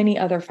so many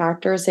other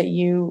factors that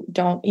you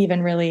don't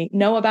even really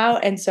know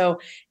about. And so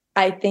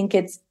I think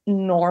it's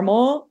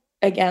normal,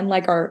 again,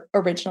 like our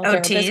original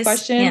therapist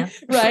question,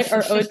 right?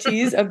 Our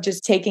OTs of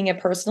just taking it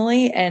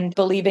personally and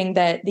believing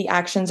that the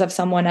actions of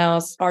someone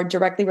else are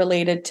directly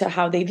related to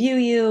how they view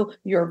you,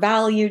 your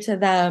value to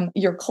them,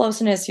 your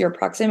closeness, your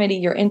proximity,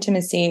 your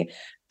intimacy.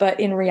 But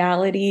in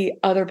reality,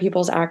 other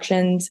people's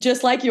actions,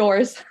 just like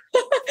yours,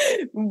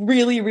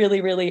 really,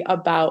 really, really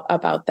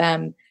about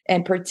them.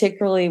 And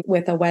particularly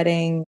with a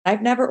wedding,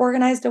 I've never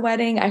organized a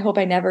wedding. I hope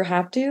I never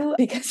have to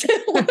because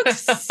it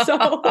looks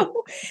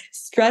so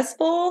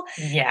stressful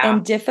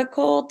and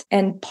difficult.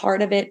 And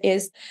part of it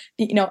is,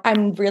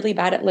 I'm really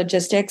bad at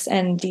logistics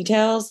and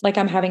details. Like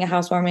I'm having a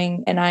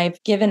housewarming and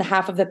I've given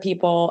half of the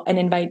people an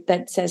invite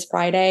that says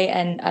Friday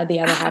and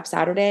the other half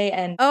Saturday.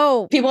 And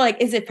people are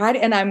like, is it Friday?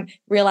 And I'm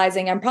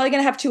realizing I'm probably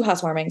going to have 2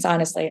 housewarmings,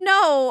 honestly.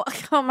 No.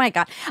 Oh my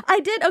God. I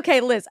did. Okay,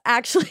 Liz,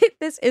 actually,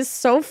 this is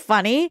so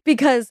funny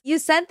because you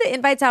sent the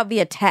invites out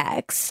via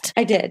text.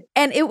 I did.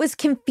 And it was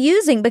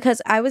confusing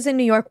because I was in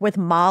New York with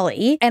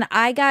Molly and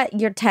I got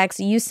your text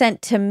you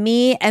sent to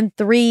me and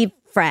 3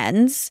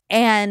 friends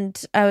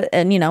and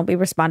we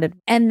responded.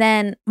 And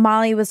then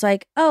Molly was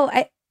like,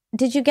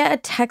 did you get a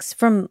text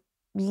from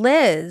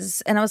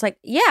Liz? And I was like,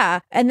 yeah.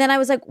 And then I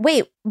was like,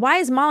 wait, why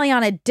is Molly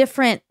on a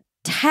different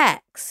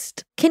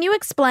text? Can you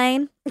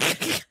explain?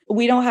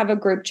 We don't have a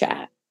group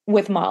chat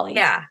with Molly.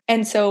 Yeah.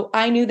 And so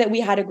I knew that we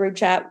had a group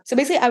chat. So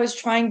basically I was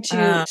trying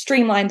to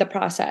streamline the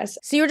process.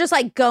 So you were just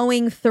like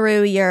going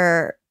through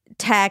your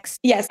text.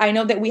 Yes. I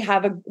know that we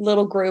have a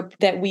little group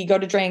that we go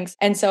to drinks.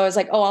 And so I was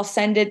like, I'll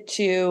send it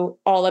to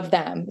all of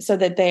them so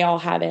that they all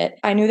have it.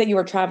 I knew that you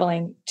were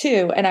traveling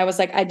too. And I was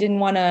like, I didn't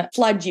want to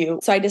flood you.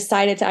 So I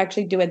decided to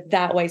actually do it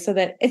that way so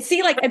that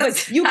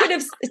but you could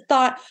have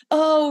thought,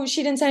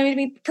 she didn't send it to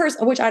me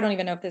personally, which I don't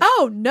even know if this.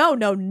 Oh,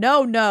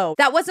 no.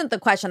 That wasn't the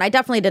question. I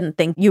definitely didn't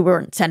think you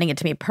weren't sending it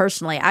to me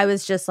personally. I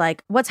was just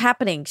like, what's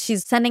happening?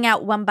 She's sending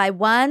out 1 by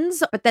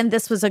 1s, but then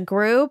this was a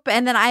group.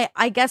 And then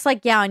I guess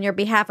on your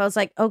behalf, I was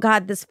like, oh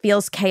God, this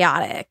feels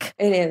chaotic.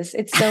 It is.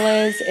 It still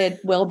is. It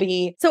will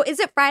be. So is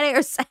it Friday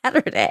or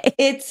Saturday?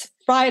 It's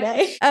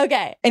Friday.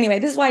 Okay. Anyway,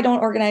 this is why I don't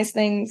organize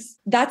things.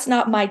 That's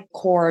not my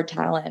core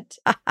talent.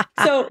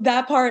 So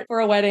that part for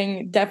a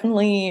wedding,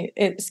 definitely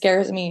it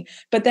scares me.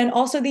 But then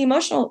also the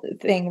emotional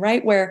thing,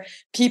 right? Where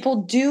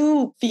people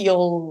do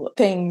feel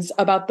things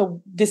about the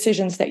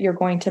decisions that you're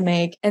going to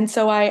make. And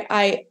so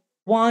I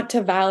want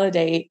to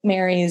validate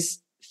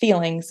Mary's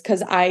feelings,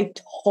 because I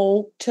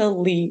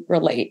totally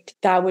relate.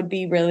 That would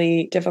be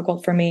really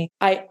difficult for me.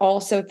 I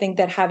also think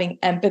that having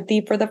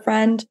empathy for the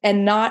friend,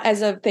 and not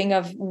as a thing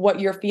of what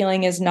you're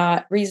feeling is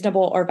not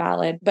reasonable or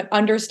valid, but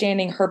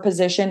understanding her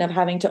position of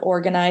having to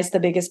organize the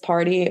biggest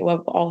party of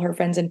all her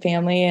friends and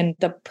family and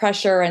the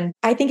pressure. And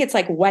I think it's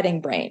like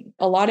wedding brain.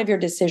 A lot of your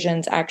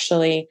decisions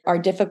actually are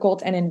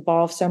difficult and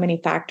involve so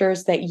many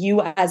factors that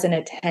you as an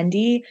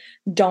attendee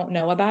don't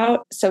know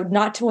about. So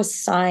not to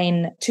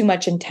assign too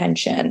much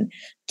intention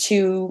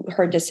to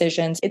her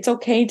decisions. It's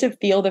okay to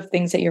feel the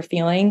things that you're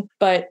feeling,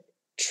 but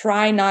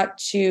try not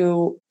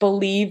to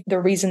believe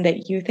the reason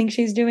that you think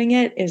she's doing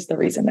it is the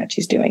reason that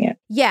she's doing it.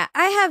 Yeah,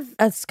 I have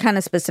a kind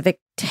of specific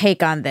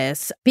take on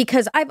this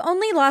because I've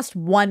only lost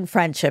one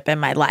friendship in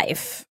my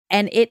life,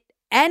 and it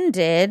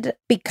ended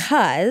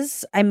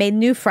because I made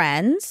new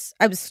friends.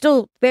 I was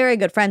still very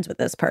good friends with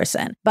this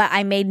person, but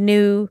I made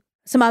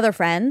some other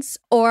friends,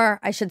 or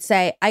I should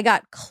say I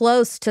got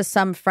close to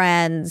some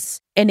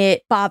friends and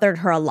it bothered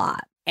her a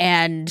lot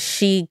and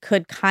she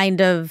could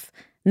kind of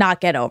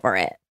not get over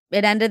it.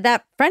 It ended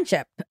that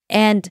friendship,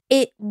 and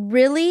it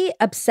really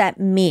upset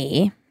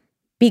me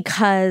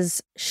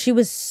because she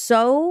was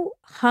so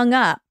hung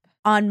up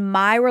on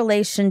my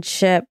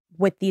relationship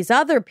with these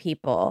other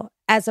people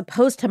as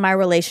opposed to my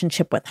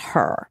relationship with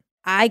her.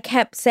 I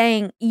kept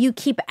saying, you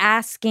keep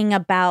asking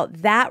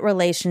about that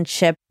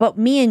relationship, but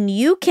me and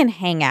you can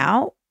hang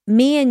out.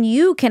 Me and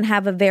you can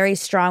have a very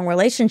strong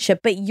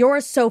relationship, but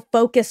you're so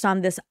focused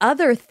on this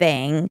other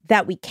thing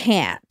that we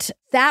can't.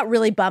 That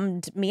really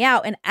bummed me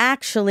out and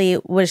actually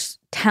was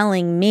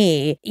telling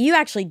me, you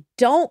actually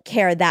don't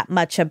care that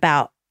much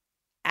about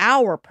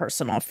our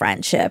personal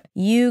friendship.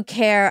 You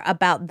care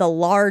about the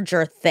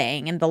larger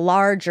thing and the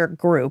larger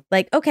group.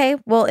 Like, okay,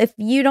 well, if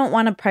you don't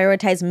want to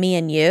prioritize me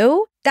and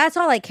you, that's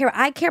all I care.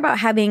 I care about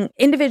having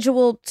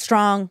individual,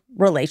 strong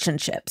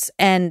relationships.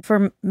 And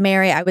for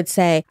Mary, I would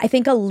say, I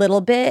think a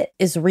little bit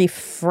is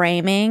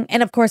reframing.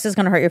 And of course, it's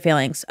going to hurt your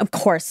feelings. Of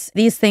course,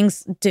 these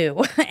things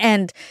do.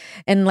 And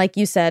like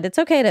you said, it's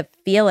okay to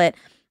feel it.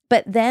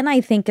 But then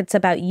I think it's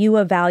about you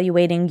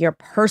evaluating your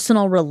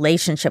personal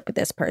relationship with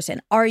this person.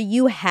 Are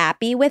you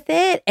happy with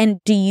it? And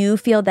do you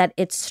feel that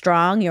it's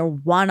strong? You're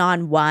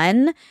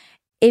one-on-one?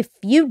 If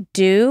you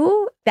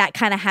do, that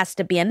kind of has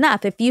to be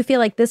enough. If you feel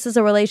like this is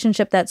a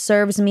relationship that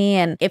serves me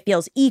and it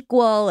feels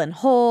equal and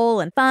whole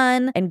and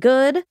fun and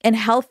good and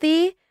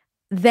healthy,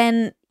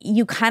 then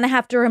you kind of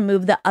have to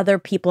remove the other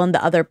people and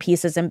the other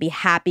pieces and be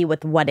happy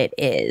with what it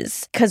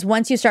is. Because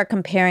once you start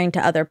comparing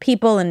to other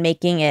people and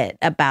making it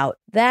about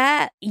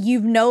that,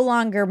 you've no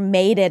longer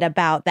made it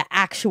about the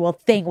actual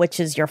thing, which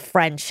is your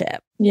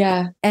friendship.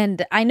 Yeah.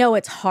 And I know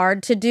it's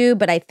hard to do,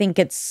 but I think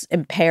it's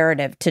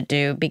imperative to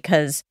do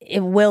because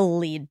it will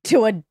lead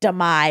to a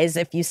demise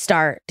if you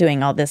start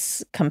doing all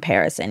this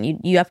comparison.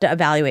 You have to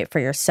evaluate for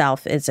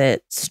yourself, is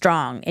it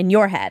strong in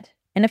your head?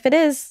 And if it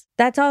is,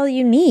 that's all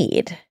you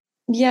need.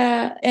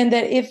 Yeah. And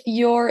that if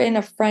you're in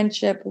a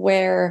friendship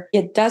where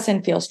it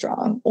doesn't feel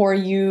strong, or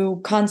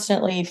you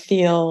constantly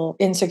feel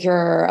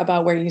insecure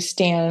about where you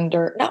stand,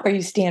 or not where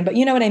you stand, but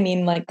you know what I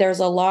mean? Like there's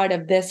a lot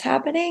of this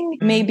happening.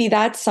 Maybe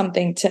that's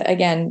something to,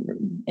 again,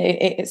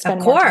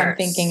 spend more time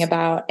thinking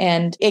about.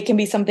 And it can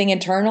be something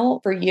internal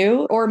for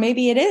you, or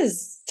maybe it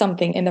is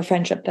something in the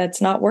friendship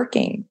that's not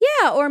working.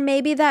 Yeah. Or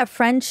maybe that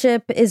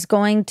friendship is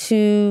going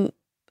to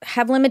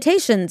have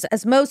limitations,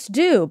 as most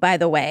do, by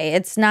the way.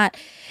 It's not,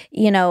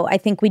 I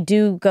think we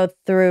do go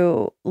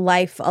through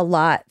life a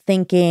lot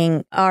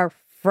thinking our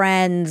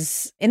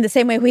friends, in the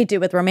same way we do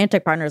with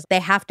romantic partners, they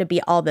have to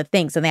be all the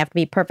things and they have to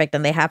be perfect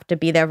and they have to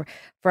be there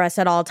for us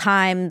at all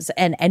times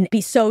and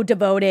be so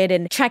devoted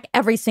and check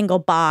every single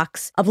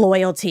box of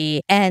loyalty.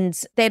 And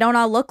they don't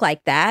all look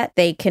like that.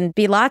 They can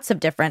be lots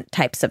of different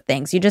types of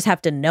things. You just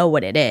have to know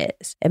what it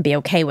is and be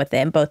okay with it.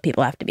 And both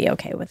people have to be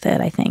okay with it,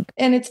 I think.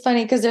 And it's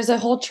funny because there's a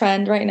whole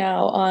trend right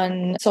now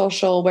on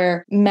social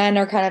where men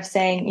are kind of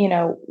saying,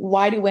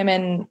 why do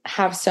women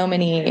have so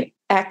many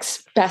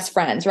ex-best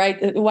friends,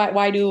 right?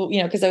 Why do,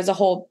 because there's a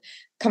whole,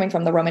 coming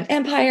from the Roman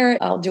Empire,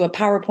 I'll do a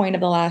PowerPoint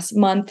of the last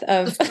month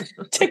of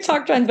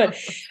TikTok trends, but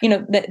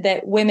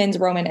that women's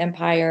Roman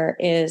Empire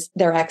is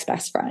their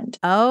ex-best friend.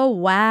 Oh,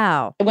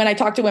 wow. When I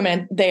talk to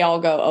women, they all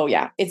go, oh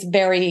yeah, it's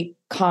very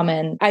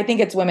common. I think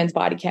it's women's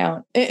body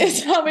count.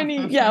 It's how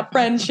many,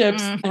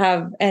 friendships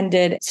have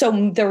ended.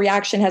 So the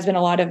reaction has been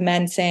a lot of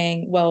men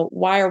saying, well,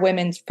 why are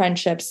women's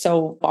friendships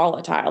so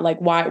volatile? Like,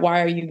 why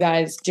are you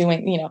guys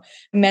doing,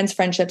 men's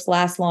friendships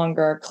last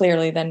longer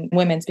clearly than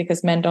women's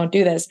because men don't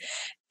do this.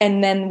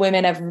 And then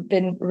women have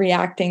been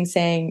reacting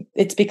saying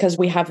it's because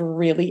we have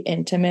really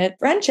intimate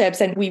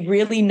friendships and we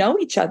really know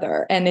each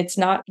other. And it's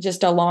not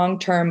just a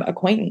long-term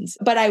acquaintance.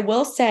 But I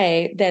will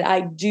say that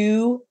I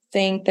do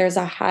think there's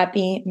a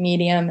happy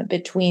medium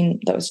between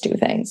those two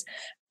things.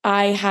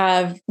 I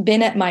have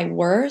been at my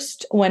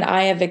worst when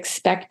I have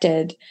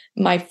expected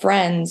my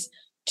friends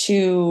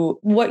to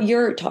what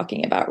you're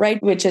talking about,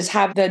 right? Which is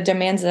have the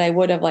demands that I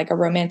would of like a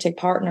romantic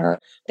partner.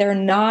 They're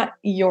not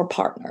your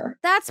partner.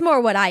 That's more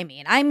what I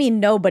mean. I mean,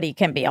 nobody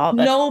can be all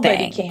the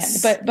Nobody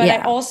things. can. But I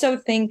also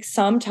think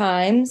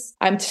sometimes,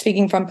 I'm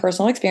speaking from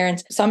personal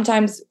experience,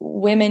 sometimes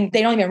women,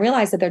 they don't even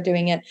realize that they're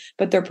doing it,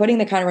 but they're putting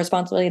the kind of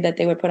responsibility that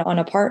they would put on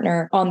a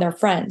partner on their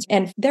friends.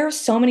 And there are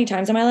so many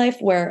times in my life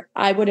where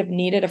I would have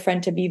needed a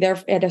friend to be there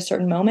at a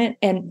certain moment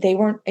and they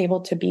weren't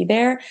able to be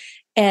there.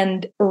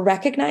 And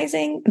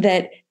recognizing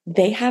that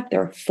they have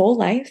their full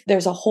life.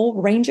 There's a whole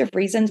range of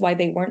reasons why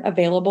they weren't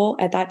available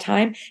at that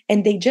time,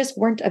 and they just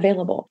weren't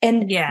available.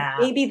 And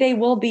maybe they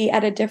will be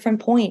at a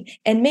different point,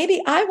 and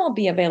maybe I won't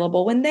be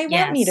available when they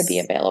want me to be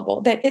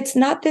available. That it's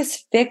not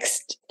this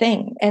fixed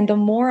thing. And the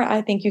more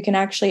I think you can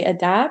actually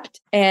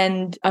adapt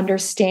and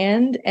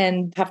understand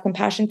and have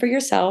compassion for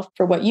yourself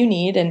for what you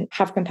need and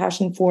have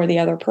compassion for the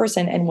other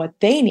person and what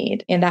they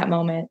need in that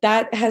moment,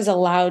 that has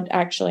allowed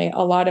actually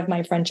a lot of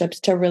my friendships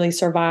to really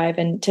survive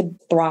and to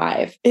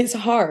thrive. It's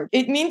hard.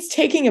 It means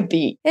taking a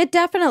beat. It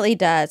definitely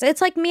does.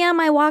 It's like me on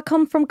my walk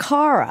home from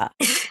Cara.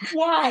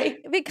 Why?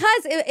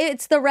 Because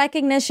it's the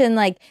recognition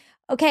like,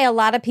 okay, a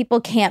lot of people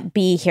can't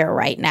be here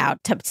right now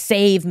to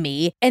save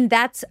me, and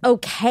that's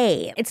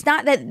okay. It's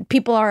not that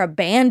people are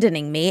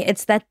abandoning me.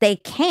 It's that they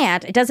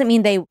can't. It doesn't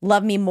mean they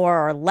love me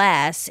more or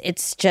less.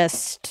 It's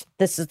just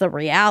this is the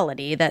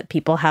reality that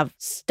people have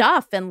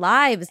stuff and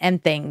lives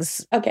and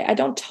things. Okay, I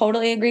don't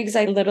totally agree because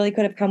I literally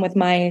could have come with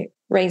my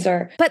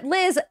razor. But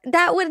Liz,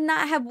 that would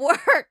not have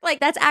worked. Like,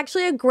 that's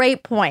actually a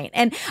great point.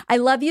 And I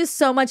love you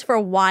so much for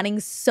wanting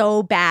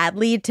so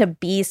badly to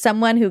be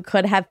someone who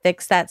could have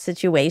fixed that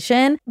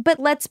situation. But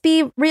let's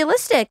be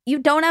realistic. You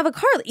don't have a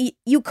car.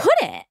 You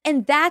couldn't.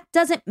 And that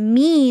doesn't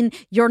mean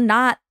you're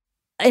not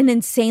an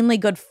insanely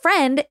good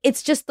friend.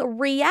 It's just the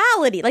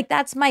reality. Like,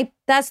 that's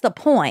the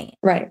point.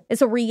 Right.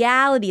 It's a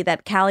reality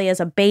that Callie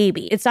is a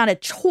baby. It's not a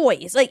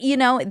choice. Like,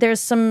 there's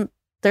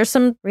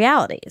some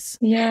realities.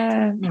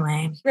 Yeah.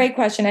 Anyway. Great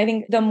question. I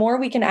think the more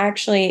we can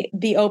actually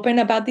be open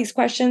about these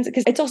questions,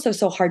 because it's also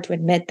so hard to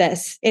admit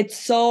this. It's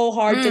so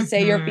hard to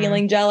say you're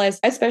feeling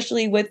jealous,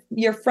 especially with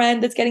your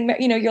friend that's getting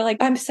married. You're like,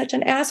 I'm such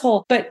an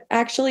asshole. But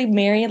actually,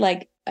 Mary,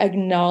 like,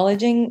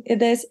 acknowledging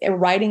this,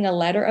 writing a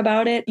letter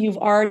about it, you've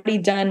already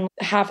done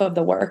half of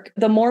the work.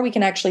 The more we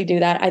can actually do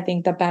that, I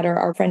think the better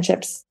our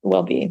friendships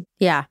will be.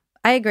 Yeah,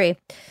 I agree.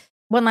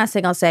 One last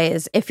thing I'll say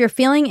is if you're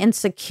feeling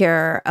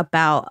insecure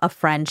about a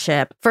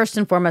friendship, first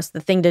and foremost, the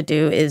thing to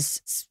do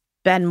is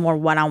spend more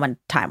one-on-one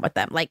time with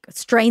them. Like,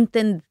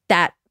 strengthen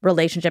that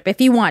relationship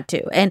if you want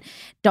to, and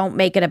don't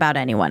make it about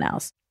anyone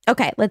else.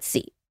 Okay, let's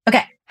see.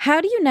 Okay. How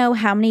do you know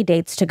how many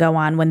dates to go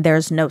on when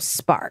there's no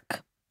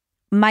spark?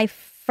 My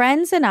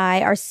friends and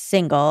I are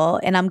single,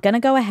 and I'm going to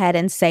go ahead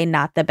and say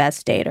not the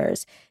best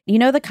daters. You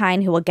know, the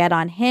kind who will get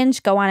on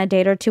Hinge, go on a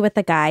date or two with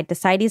a guy,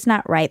 decide he's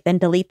not right, then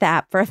delete the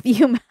app for a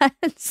few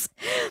months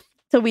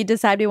till we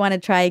decide we want to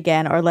try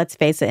again, or let's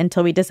face it,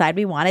 until we decide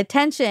we want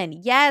attention.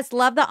 Yes,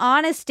 love the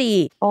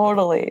honesty.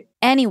 Totally.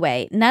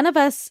 Anyway, none of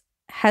us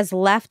has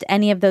left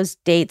any of those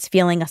dates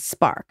feeling a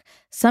spark.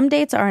 Some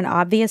dates are an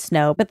obvious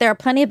no, but there are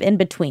plenty of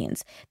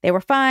in-betweens. They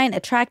were fine,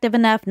 attractive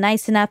enough,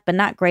 nice enough, but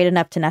not great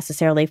enough to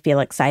necessarily feel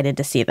excited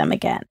to see them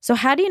again. So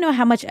how do you know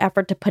how much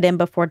effort to put in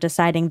before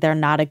deciding they're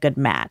not a good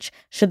match?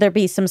 Should there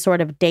be some sort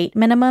of date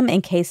minimum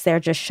in case they're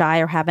just shy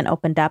or haven't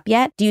opened up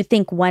yet? Do you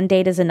think one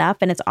date is enough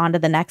and it's on to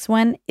the next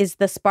one? Is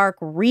the spark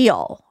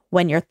real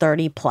when you're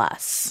 30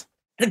 plus?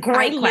 The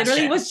great question. I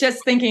literally was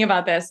just thinking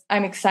about this.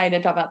 I'm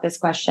excited about this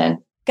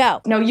question.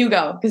 Go. No, you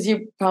go, because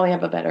you probably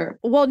have a better.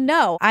 Well,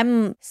 no,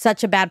 I'm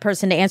such a bad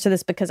person to answer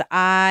this because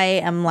I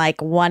am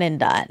like one and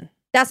done.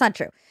 That's not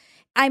true.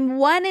 I'm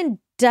one and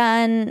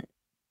done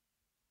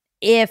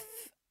if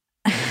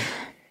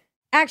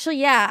actually,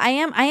 yeah, I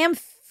am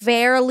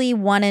fairly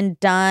one and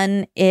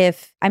done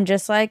if I'm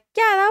just like,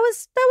 yeah, that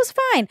was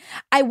fine.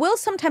 I will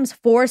sometimes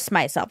force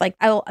myself. Like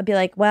I'll be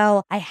like,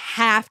 well, I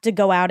have to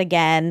go out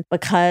again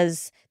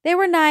because they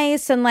were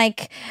nice and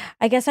like,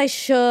 I guess I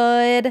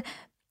should.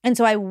 And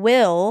so I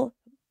will,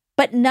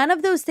 but none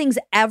of those things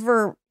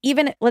ever,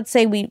 even let's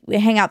say we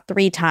hang out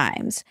 3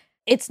 times,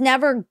 it's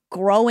never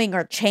growing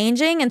or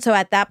changing. And so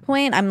at that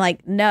point, I'm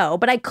like, no,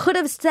 but I could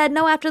have said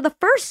no after the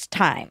first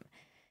time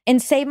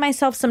and save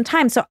myself some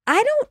time. So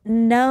I don't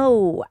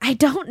know.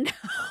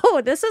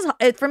 This is,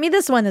 for me,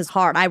 this one is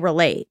hard. I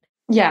relate.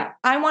 Yeah,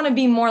 I want to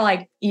be more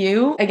like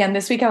you. Again,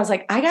 this week I was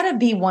like, I got to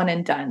be one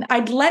and done.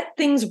 I'd let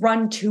things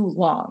run too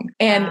long.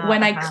 And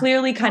when I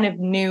clearly kind of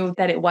knew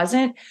that it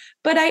wasn't,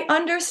 but I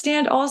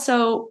understand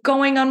also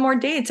going on more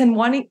dates and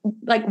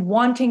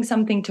wanting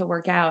something to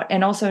work out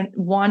and also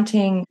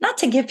wanting not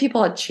to give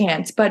people a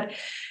chance, but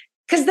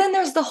because then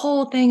there's the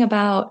whole thing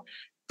about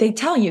they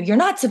tell you you're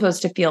not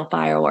supposed to feel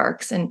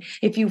fireworks. And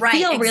if you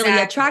feel really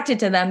attracted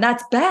to them,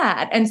 that's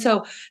bad. And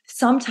so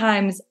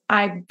sometimes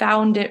I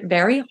found it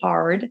very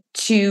hard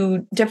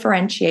to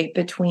differentiate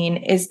between,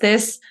 is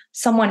this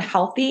someone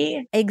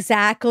healthy?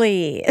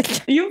 Exactly.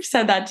 You've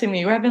said that to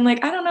me where I've been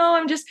like, I don't know.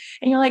 And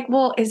you're like,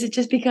 well, is it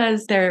just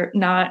because they're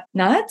not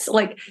nuts?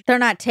 Like, they're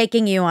not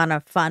taking you on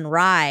a fun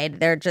ride.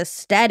 They're just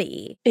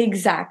steady.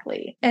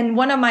 Exactly. And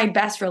one of my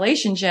best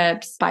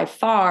relationships by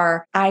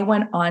far, I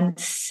went on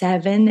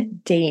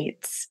 7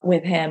 dates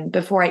with him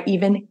before I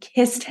even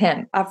kissed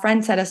him. A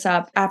friend set us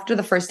up. After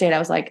the first date, I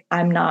was like,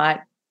 I'm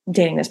not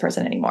dating this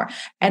person anymore.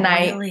 And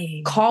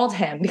I called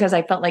him because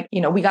I felt like,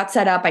 we got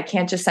set up. I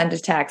can't just send a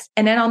text.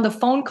 And then on the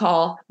phone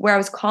call where I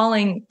was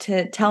calling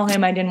to tell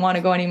him I didn't want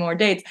to go any more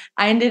dates,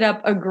 I ended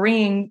up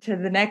agreeing to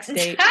the next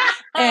date.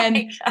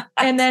 And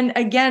then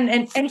again,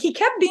 and he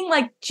kept being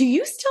like, do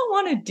you still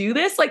want to do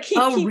this? Like he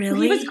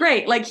was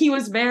great. Like he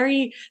was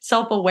very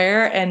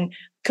self-aware and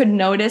could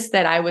notice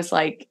that I was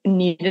like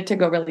needed to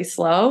go really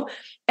slow.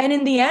 And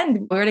in the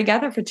end, we were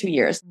together for 2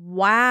 years.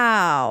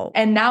 Wow.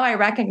 And now I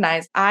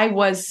recognize I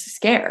was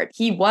scared.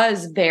 He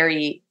was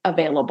very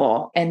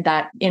available. And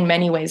that in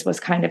many ways was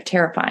kind of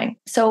terrifying.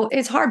 So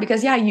it's hard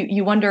because,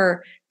 you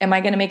wonder, am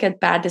I going to make a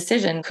bad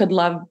decision? Could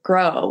love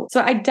grow?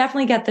 So I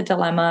definitely get the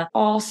dilemma.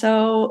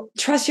 Also,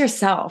 trust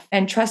yourself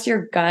and trust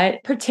your gut,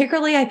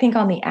 particularly I think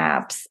on the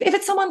apps. If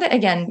it's someone that,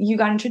 again, you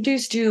got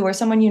introduced to or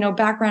someone you know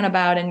background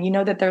about and you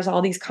know that there's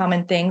all these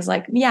common things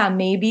like,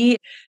 maybe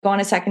go on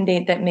a second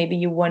date that maybe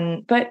you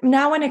wouldn't. But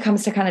now when it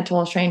comes to kind of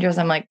total strangers,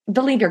 I'm like,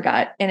 believe your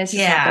gut and it's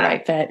just not the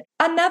right fit.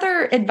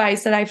 Another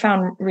advice that I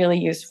found really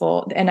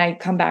useful and I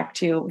come back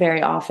to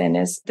very often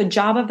is the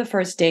job of the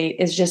first date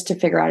is just to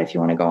figure out if you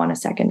want to go on a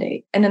second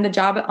date. And then the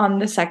job on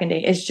the second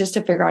date is just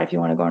to figure out if you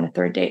want to go on a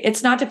third date.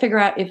 It's not to figure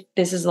out if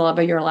this is the love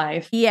of your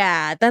life.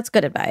 Yeah, that's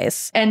good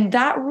advice. And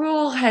that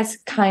rule has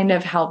kind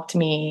of helped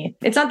me.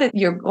 It's not that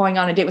you're going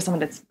on a date with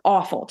someone that's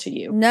awful to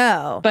you.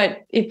 No.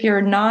 But if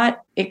you're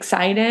not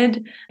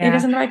excited, it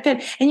isn't the right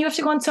fit. And you have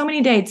to go on so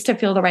many dates to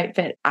feel the right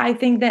fit. I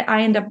think that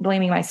I end up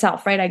blaming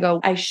myself, right? I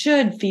go, I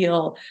should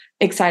feel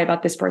excited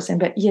about this person,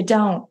 but you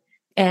don't.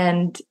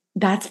 And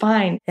that's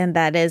fine. And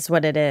that is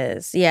what it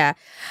is. Yeah.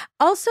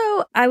 Also,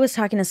 I was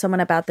talking to someone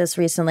about this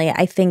recently.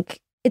 I think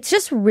it's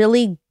just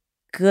really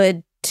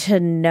good to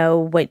know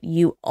what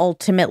you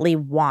ultimately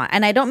want.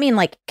 And I don't mean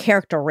like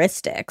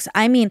characteristics.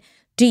 I mean,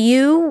 do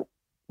you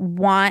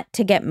want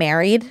to get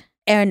married?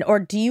 Or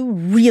do you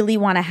really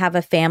want to have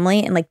a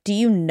family? And like, do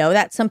you know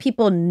that? Some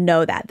people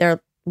know that.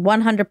 They're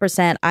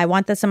 100%, I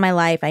want this in my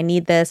life. I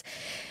need this.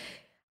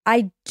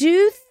 I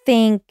do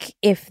think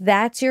if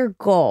that's your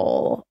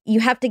goal, you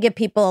have to give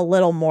people a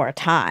little more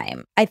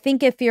time. I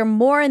think if you're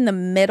more in the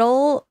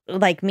middle,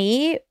 like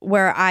me,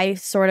 where I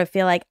sort of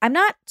feel like I'm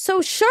not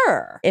so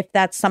sure if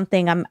that's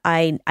something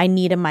I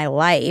need in my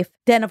life,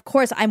 then of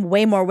course I'm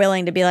way more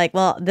willing to be like,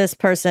 well, this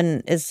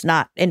person is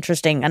not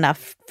interesting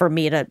enough for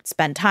me to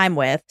spend time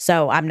with,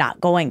 so I'm not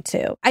going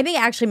to. I think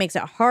it actually makes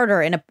it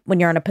harder when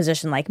you're in a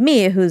position like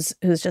me, who's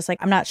just like,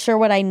 I'm not sure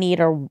what I need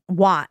or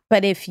want.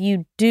 But if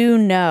you do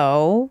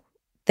know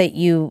that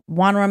you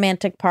want a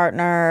romantic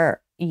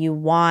partner, you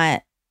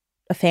want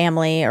a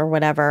family or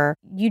whatever,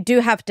 you do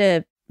have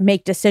to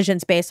make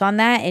decisions based on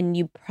that. And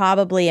you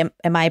probably, in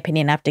my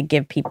opinion, have to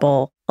give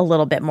people a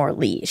little bit more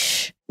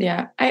leash.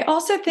 Yeah. I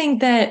also think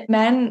that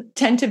men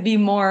tend to be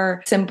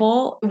more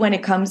simple when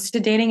it comes to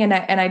dating. And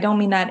I don't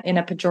mean that in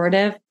a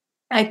pejorative.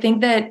 I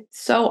think that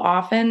so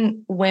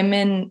often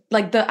women,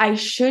 like the I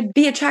should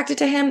be attracted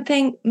to him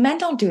thing, men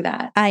don't do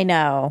that. I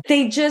know.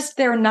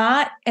 They're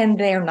not and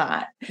they're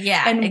not.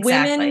 Yeah, and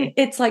exactly. Women,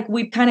 it's like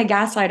we kind of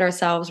gaslight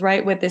ourselves,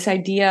 right? With this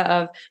idea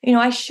of,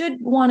 I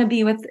should want to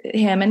be with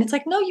him. And it's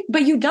like, no,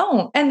 but you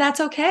don't. And that's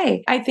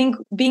okay. I think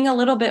being a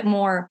little bit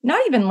more,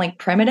 not even like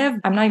primitive,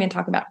 I'm not even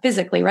talking about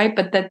physically, right?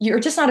 But that you're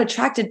just not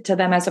attracted to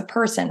them as a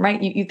person,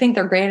 right? You think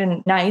they're great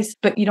and nice,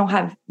 but you don't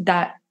have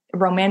that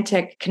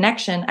romantic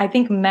connection. I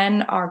think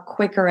men are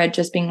quicker at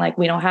just being like,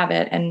 we don't have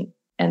it. And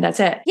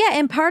that's it. Yeah.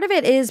 And part of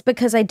it is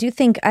because I do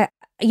think,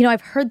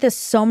 I've heard this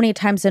so many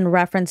times in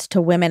reference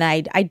to women.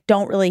 I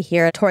don't really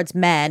hear it towards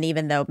men,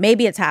 even though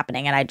maybe it's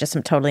happening and I just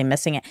am totally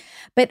missing it.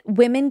 But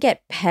women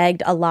get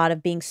pegged a lot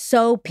of being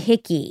so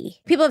picky.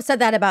 People have said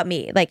that about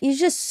me. Like, you're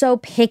just so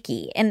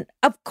picky. And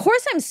of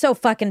course I'm so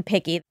fucking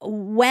picky.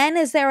 When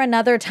is there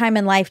another time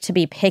in life to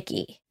be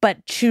picky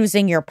but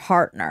choosing your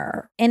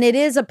partner? And it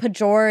is a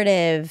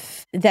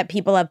pejorative that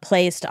people have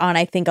placed on,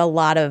 I think, a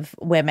lot of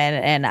women,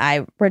 and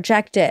I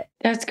reject it.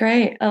 That's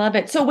great. I love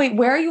it. So wait,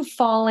 where are you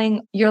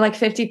falling? You're like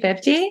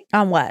 50-50?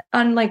 On what?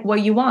 On like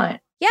what you want.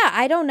 Yeah,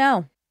 I don't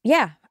know.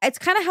 Yeah, it's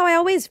kind of how I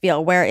always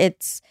feel, where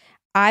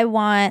I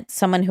want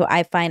someone who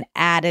I find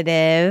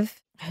additive,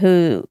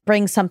 who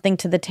brings something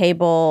to the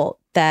table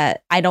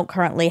that I don't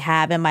currently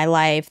have in my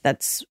life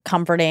that's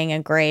comforting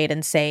and great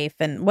and safe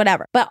and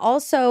whatever. But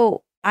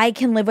also, I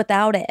can live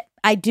without it.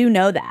 I do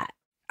know that.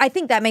 I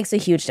think that makes a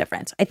huge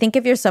difference. I think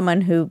if you're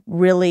someone who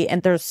really,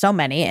 and there's so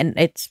many, and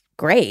it's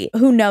great,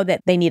 who know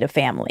that they need a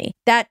family,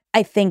 that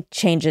I think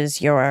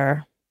changes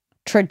your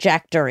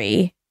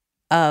trajectory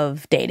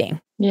of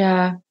dating.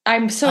 Yeah.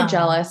 I'm so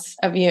jealous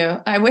of you.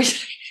 I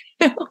wish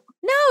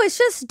it's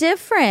just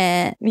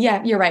different.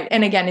 Yeah, you're right.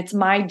 And again, it's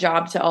my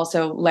job to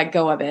also let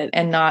go of it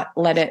and not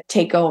let it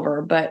take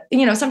over. But,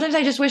 sometimes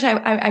I just wish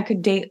I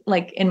could date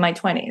like in my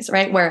 20s,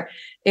 right? Where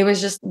it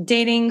was just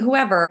dating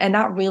whoever and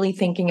not really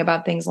thinking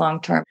about things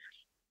long term.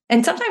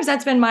 And sometimes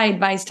that's been my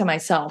advice to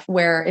myself,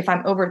 where if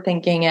I'm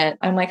overthinking it,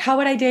 I'm like, how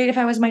would I date if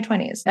I was in my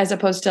 20s? As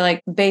opposed to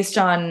like based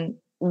on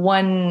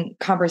one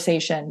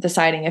conversation,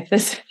 deciding if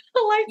this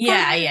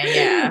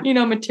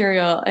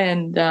material.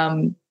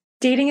 And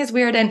dating is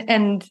weird.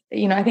 And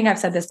I think I've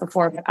said this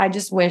before, but I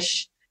just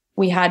wish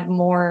we had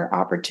more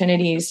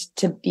opportunities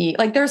to be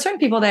like, there are certain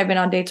people that I've been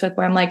on dates with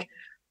where I'm like,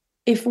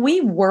 if we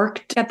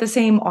worked at the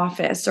same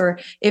office or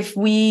if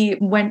we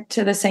went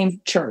to the same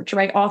church,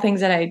 right? All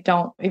things that I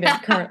don't even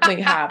currently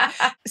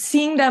have,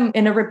 seeing them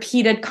in a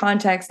repeated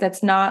context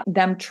that's not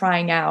them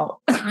trying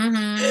out,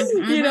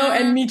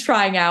 and me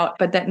trying out,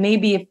 but that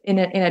maybe if in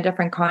a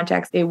different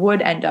context, it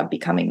would end up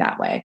becoming that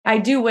way. I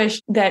do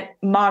wish that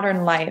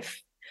modern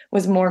life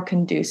was more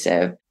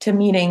conducive to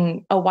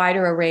meeting a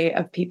wider array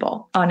of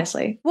people,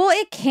 honestly. Well,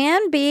 it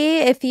can be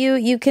if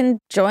you can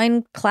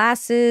join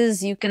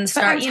classes, you can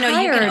start, you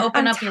can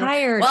open up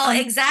tired. Well, I'm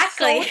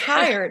exactly. So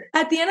tired.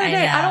 At the end of the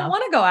day, I don't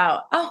want to go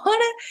out. I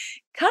want to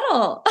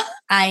cuddle.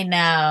 I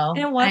know.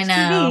 And watch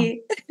TV.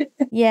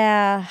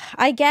 Yeah,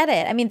 I get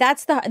it. I mean,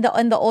 that's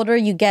and the older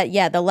you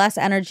get, the less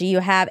energy you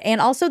have and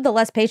also the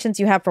less patience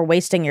you have for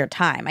wasting your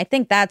time. I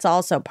think that's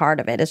also part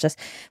of it. It's just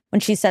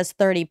when she says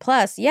 30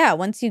 plus,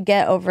 once you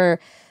get over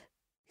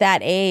that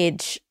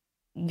age,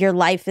 your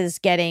life is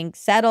getting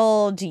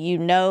settled, you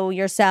know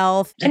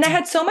yourself. And I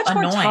had so much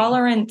more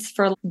tolerance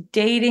for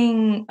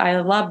dating. I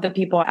love the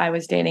people I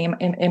was dating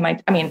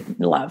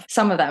love.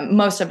 Some of them,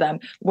 most of them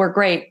were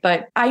great,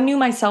 but I knew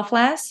myself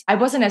less. I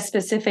wasn't as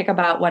specific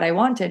about what I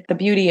wanted. The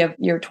beauty of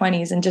your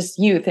 20s and just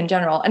youth in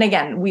general. And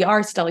again, we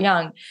are still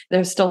young.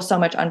 There's still so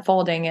much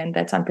unfolding and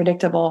that's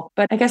unpredictable.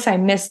 But I guess I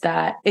missed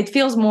that. It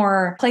feels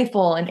more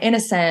playful and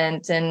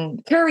innocent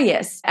and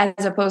curious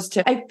as opposed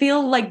to, I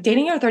feel like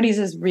dating in your 30s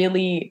is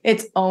really,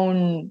 its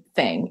own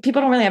thing.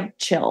 People don't really have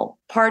chill.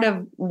 Part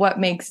of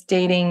what makes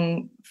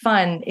dating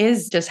fun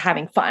is just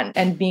having fun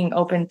and being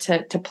open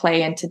to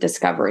play and to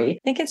discovery. I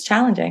think it's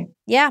challenging.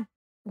 Yeah.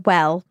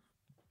 Well,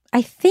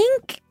 I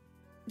think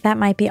that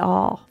might be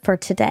all for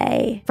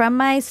today. From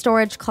my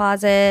storage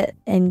closet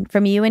and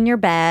from you in your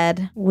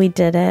bed, we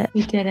did it.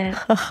 We did it.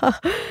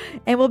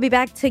 And we'll be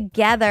back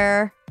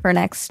together for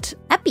next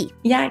epi.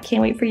 Yeah, I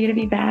can't wait for you to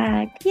be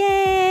back.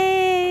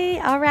 Yay.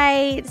 All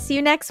right. See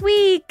you next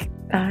week.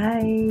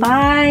 Bye.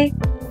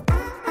 Bye.